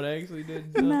better than what I actually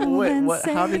did. What?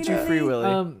 How did you free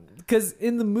willy? Because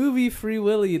in the movie Free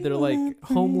Willy, they're like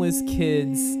homeless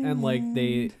kids, and like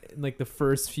they like the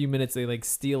first few minutes they like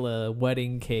steal a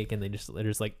wedding cake, and they're just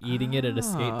like eating it at a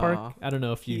skate park. Ah. I don't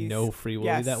know if you He's- know Free Willy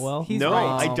yes, that well. he's No,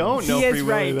 right. I don't He know is Free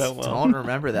Willy right. that well. Don't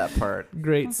remember that part.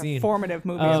 Great That's a scene. formative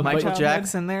movie. Is of my Michael childhood.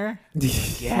 Jackson there?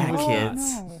 Yeah, Oh,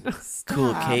 kids. no. Cool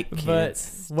Stop. cake But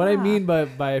kids. what I Stop. mean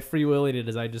by free willing it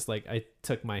is I just like I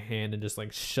took my hand and just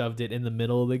like shoved it in the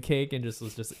middle of the cake and just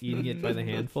was just eating it by the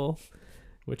handful,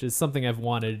 which is something I've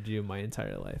wanted to do my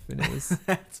entire life, and it was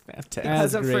That's fantastic.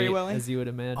 as of Free great Willy? as you would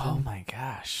imagine. Oh my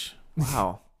gosh.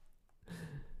 Wow.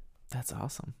 That's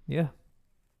awesome. Yeah.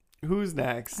 Who's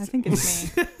next? I think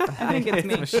it's me. I think it's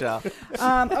me. Michelle.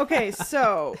 Okay,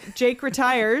 so Jake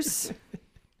retires.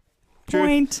 Truth.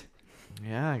 Point.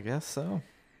 Yeah, I guess so.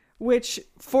 Which,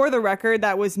 for the record,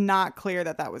 that was not clear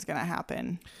that was going to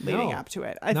happen leading No, up to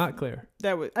it. Not clear.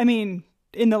 That was. I mean,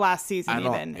 in the last season. I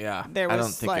don't. Even Yeah. there was I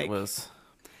don't think like it was.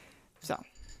 so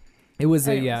It was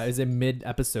Anyways. it was a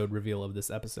mid-episode reveal of this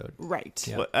episode. right.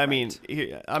 Yeah. Well, I mean,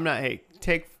 I'm not. Hey,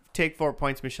 take 4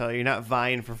 points, Michelle. You're not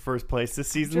vying for first place this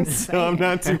season, Just so I'm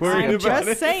not too worried I'm about just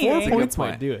it. saying. 4 points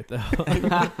point. might do it though.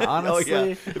 Honestly, Oh yeah,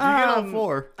 if you get all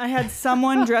 4, I had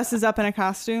someone dresses up in a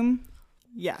costume.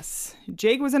 Yes,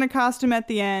 Jake was in a costume at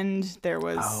the end. There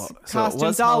was so it costumes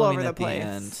was all Halloween over the at the place.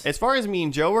 end. as far as me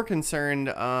and Joe were concerned,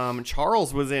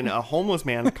 Charles was in a homeless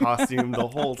man costume the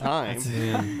whole time.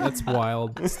 That's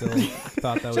wild. Still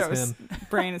thought that was Joe's him.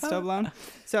 brain is still blown.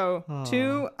 So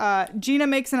 2, Gina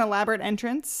makes an elaborate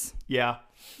entrance. Yeah,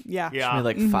 Yeah. yeah. Maybe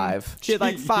like 5. She had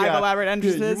like 5 Yeah. elaborate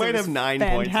entrances. You might It was have 9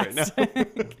 points right now.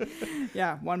 fantastic.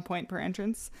 Yeah, 1 point per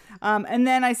entrance. And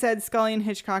then I said Scully and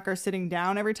Hitchcock are sitting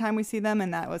down every time we see them,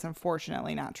 and that was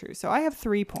unfortunately not true. So I have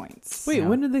 3 points. Wait, Yeah.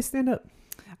 when did they stand up?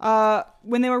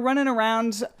 When they were running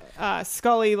around,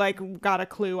 Scully like got a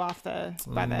clue off by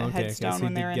the okay, I headstone guess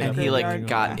when he they were did in get the And he like graveyard.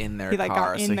 got Yeah. in their He, like, got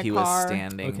car, in so the he car. was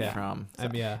standing Okay. from.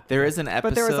 Yeah. There is an episode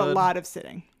But there was a lot of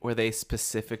sitting. where they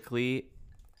specifically,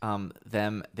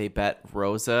 they bet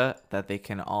Rosa that they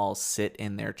can all sit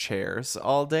in their chairs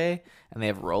all day, and they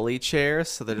have rolly chairs,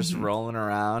 so they're just rolling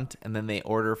around, and then they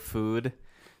order food,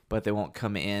 but they won't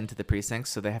come into the precincts,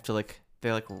 so they have to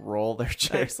they roll their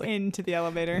chairs like Into the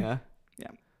elevator. yeah.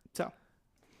 So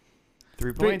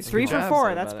 3 three, points. three Good for job. 4.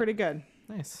 Sorry That's about pretty good.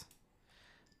 Nice.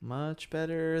 Much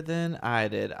better than I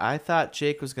did. I thought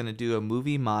Jake was going to do a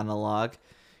movie monologue.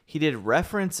 He did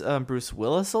reference Bruce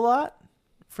Willis a lot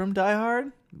from Die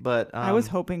Hard, but I was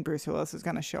hoping Bruce Willis was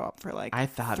going to show up for like I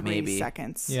thought 3 maybe.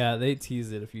 seconds. Yeah, they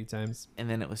teased it a few times. and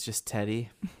then it was just Teddy.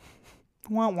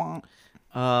 Wah wah.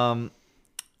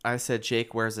 I said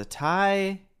Jake wears a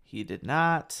tie. He did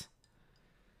not.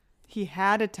 He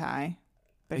had a tie,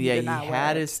 but he yeah, did he not wear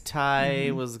had it. his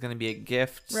tie. Was going to be a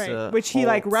gift. Right, to which he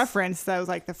like Holt. referenced. That was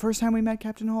like the first time we met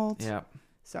Captain Holt. Yeah.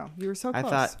 So you were so I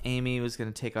close. thought Amy was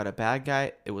going to take out a bad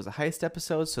guy. It was a heist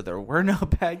episode, so there were no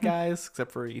bad guys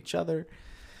except for each other.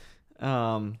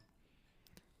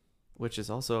 Which is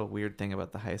also a weird thing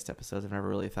about the heist episodes I've never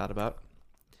really thought about.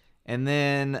 And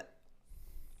then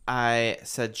I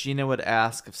said Gina would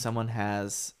ask if someone had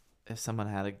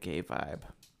a gay vibe.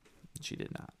 She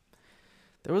did not.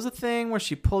 There was a thing where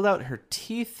she pulled out her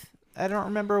teeth. I don't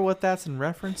remember what that's in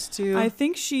reference to. I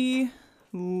think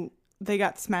they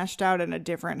got smashed out in a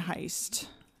different heist.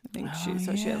 I think she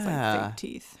has yeah. like fake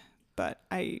teeth, but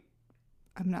I'm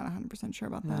not 100% sure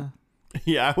about that.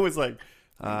 Yeah, I was like,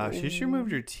 she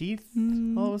removed her teeth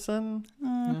all of a sudden.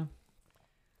 Yeah.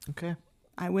 Okay.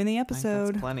 I win the I think that's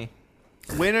episode. plenty.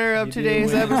 Winner of You did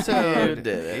today's win. episode. You did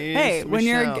it. is Hey, when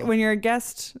Michelle. you're a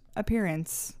guest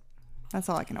appearance, that's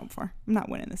all I can hope for. I'm not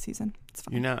winning this season. It's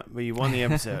fine. You're not, but you won the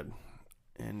episode.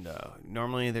 And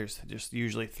normally there's just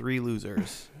usually 3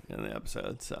 losers in the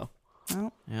episode. So,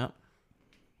 Well, Yep.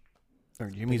 or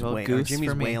Jimmy's Big ol' wailing. goose Jimmy's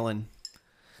for me. wailing.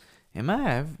 Am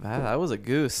I? I was a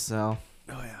goose, so.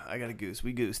 Oh yeah, I got a goose.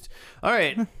 We goosed. All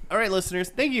right, listeners.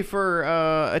 Thank you for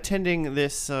attending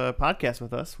this podcast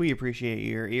with us. We appreciate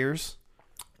your ears.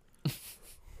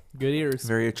 Good ears.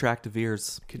 Very attractive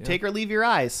ears. Could Yeah. take or leave your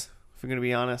eyes. If we're gonna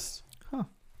be honest,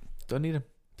 Don't need them.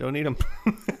 don't need them.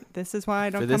 this is why I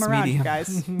don't For come this around, you medium.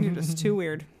 guys. You're just too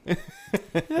weird.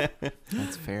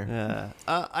 That's fair.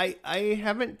 I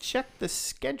haven't checked the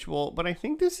schedule, but I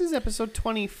think this is episode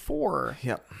 24.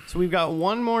 Yep. So we've got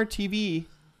one more TV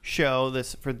show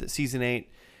for the season 8,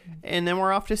 and then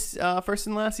we're off to First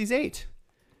and Last Season 8.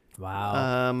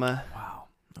 Wow. Wow.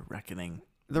 The Reckoning.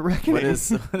 The Reckoning. What is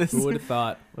Who would have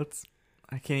thought?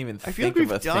 I can't even I feel like think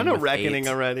we've of a done thing a with Reckoning 8.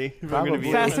 already. if I'm gonna Probably.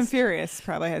 be Fast honest. and Furious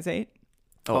probably has 8.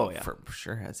 Oh, yeah. for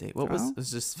sure has 8. What was Oh. it?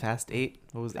 Was just Fast 8?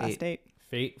 What was Fast 8?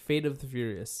 8. Fate of the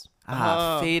Furious.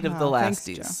 Fate of the Oh, thanks,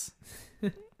 Lasties. All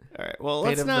right. Well, Fate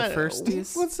let's of the not.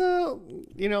 Firsties?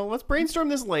 Let's brainstorm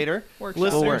this later. Workshop.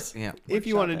 Listeners, We'll work, yeah. if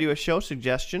you Workshop want to it. do a show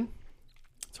suggestion,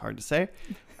 it's hard to say.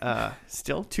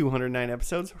 Still 209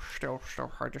 episodes. Still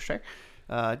hard to say.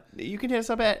 You can hit us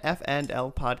up at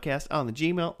F&L Podcast on the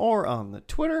Gmail or on the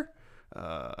Twitter.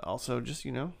 Also, just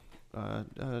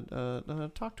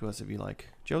talk to us if you like.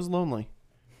 Joe's lonely.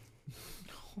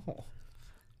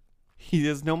 He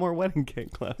has no more wedding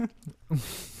cake left.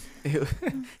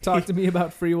 Talk to me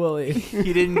about Free Willy.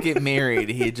 He didn't get married.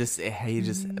 He just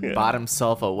bought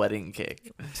himself a wedding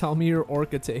cake. Tell me your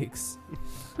orca takes.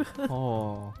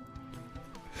 Oh.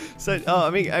 So,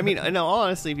 no,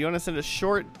 honestly, if you want to send us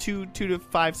short 2 to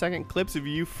 5 second clips of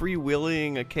you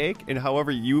freewheeling a cake and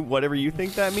whatever you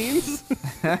think that means,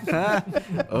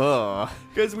 Oh.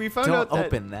 because we found Don't out that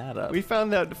open that up. we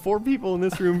found out 4 people in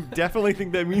this room definitely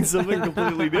think that means something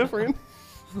completely different.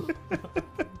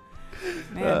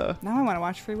 Man, now I want to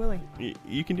watch Free Willy.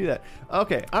 You can do that.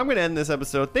 Okay, I'm going to end this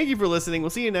episode. Thank you for listening. We'll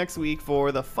see you next week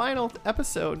for the final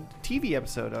episode, TV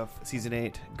episode of Season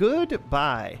 8.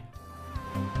 Goodbye.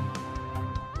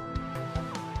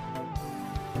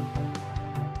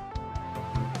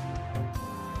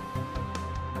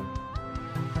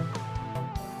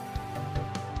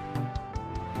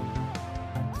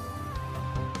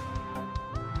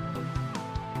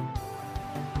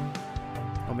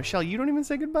 Oh, Michelle, you don't even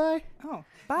say goodbye? Oh,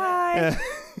 bye.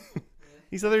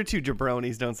 These other two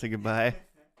jabronis don't say goodbye.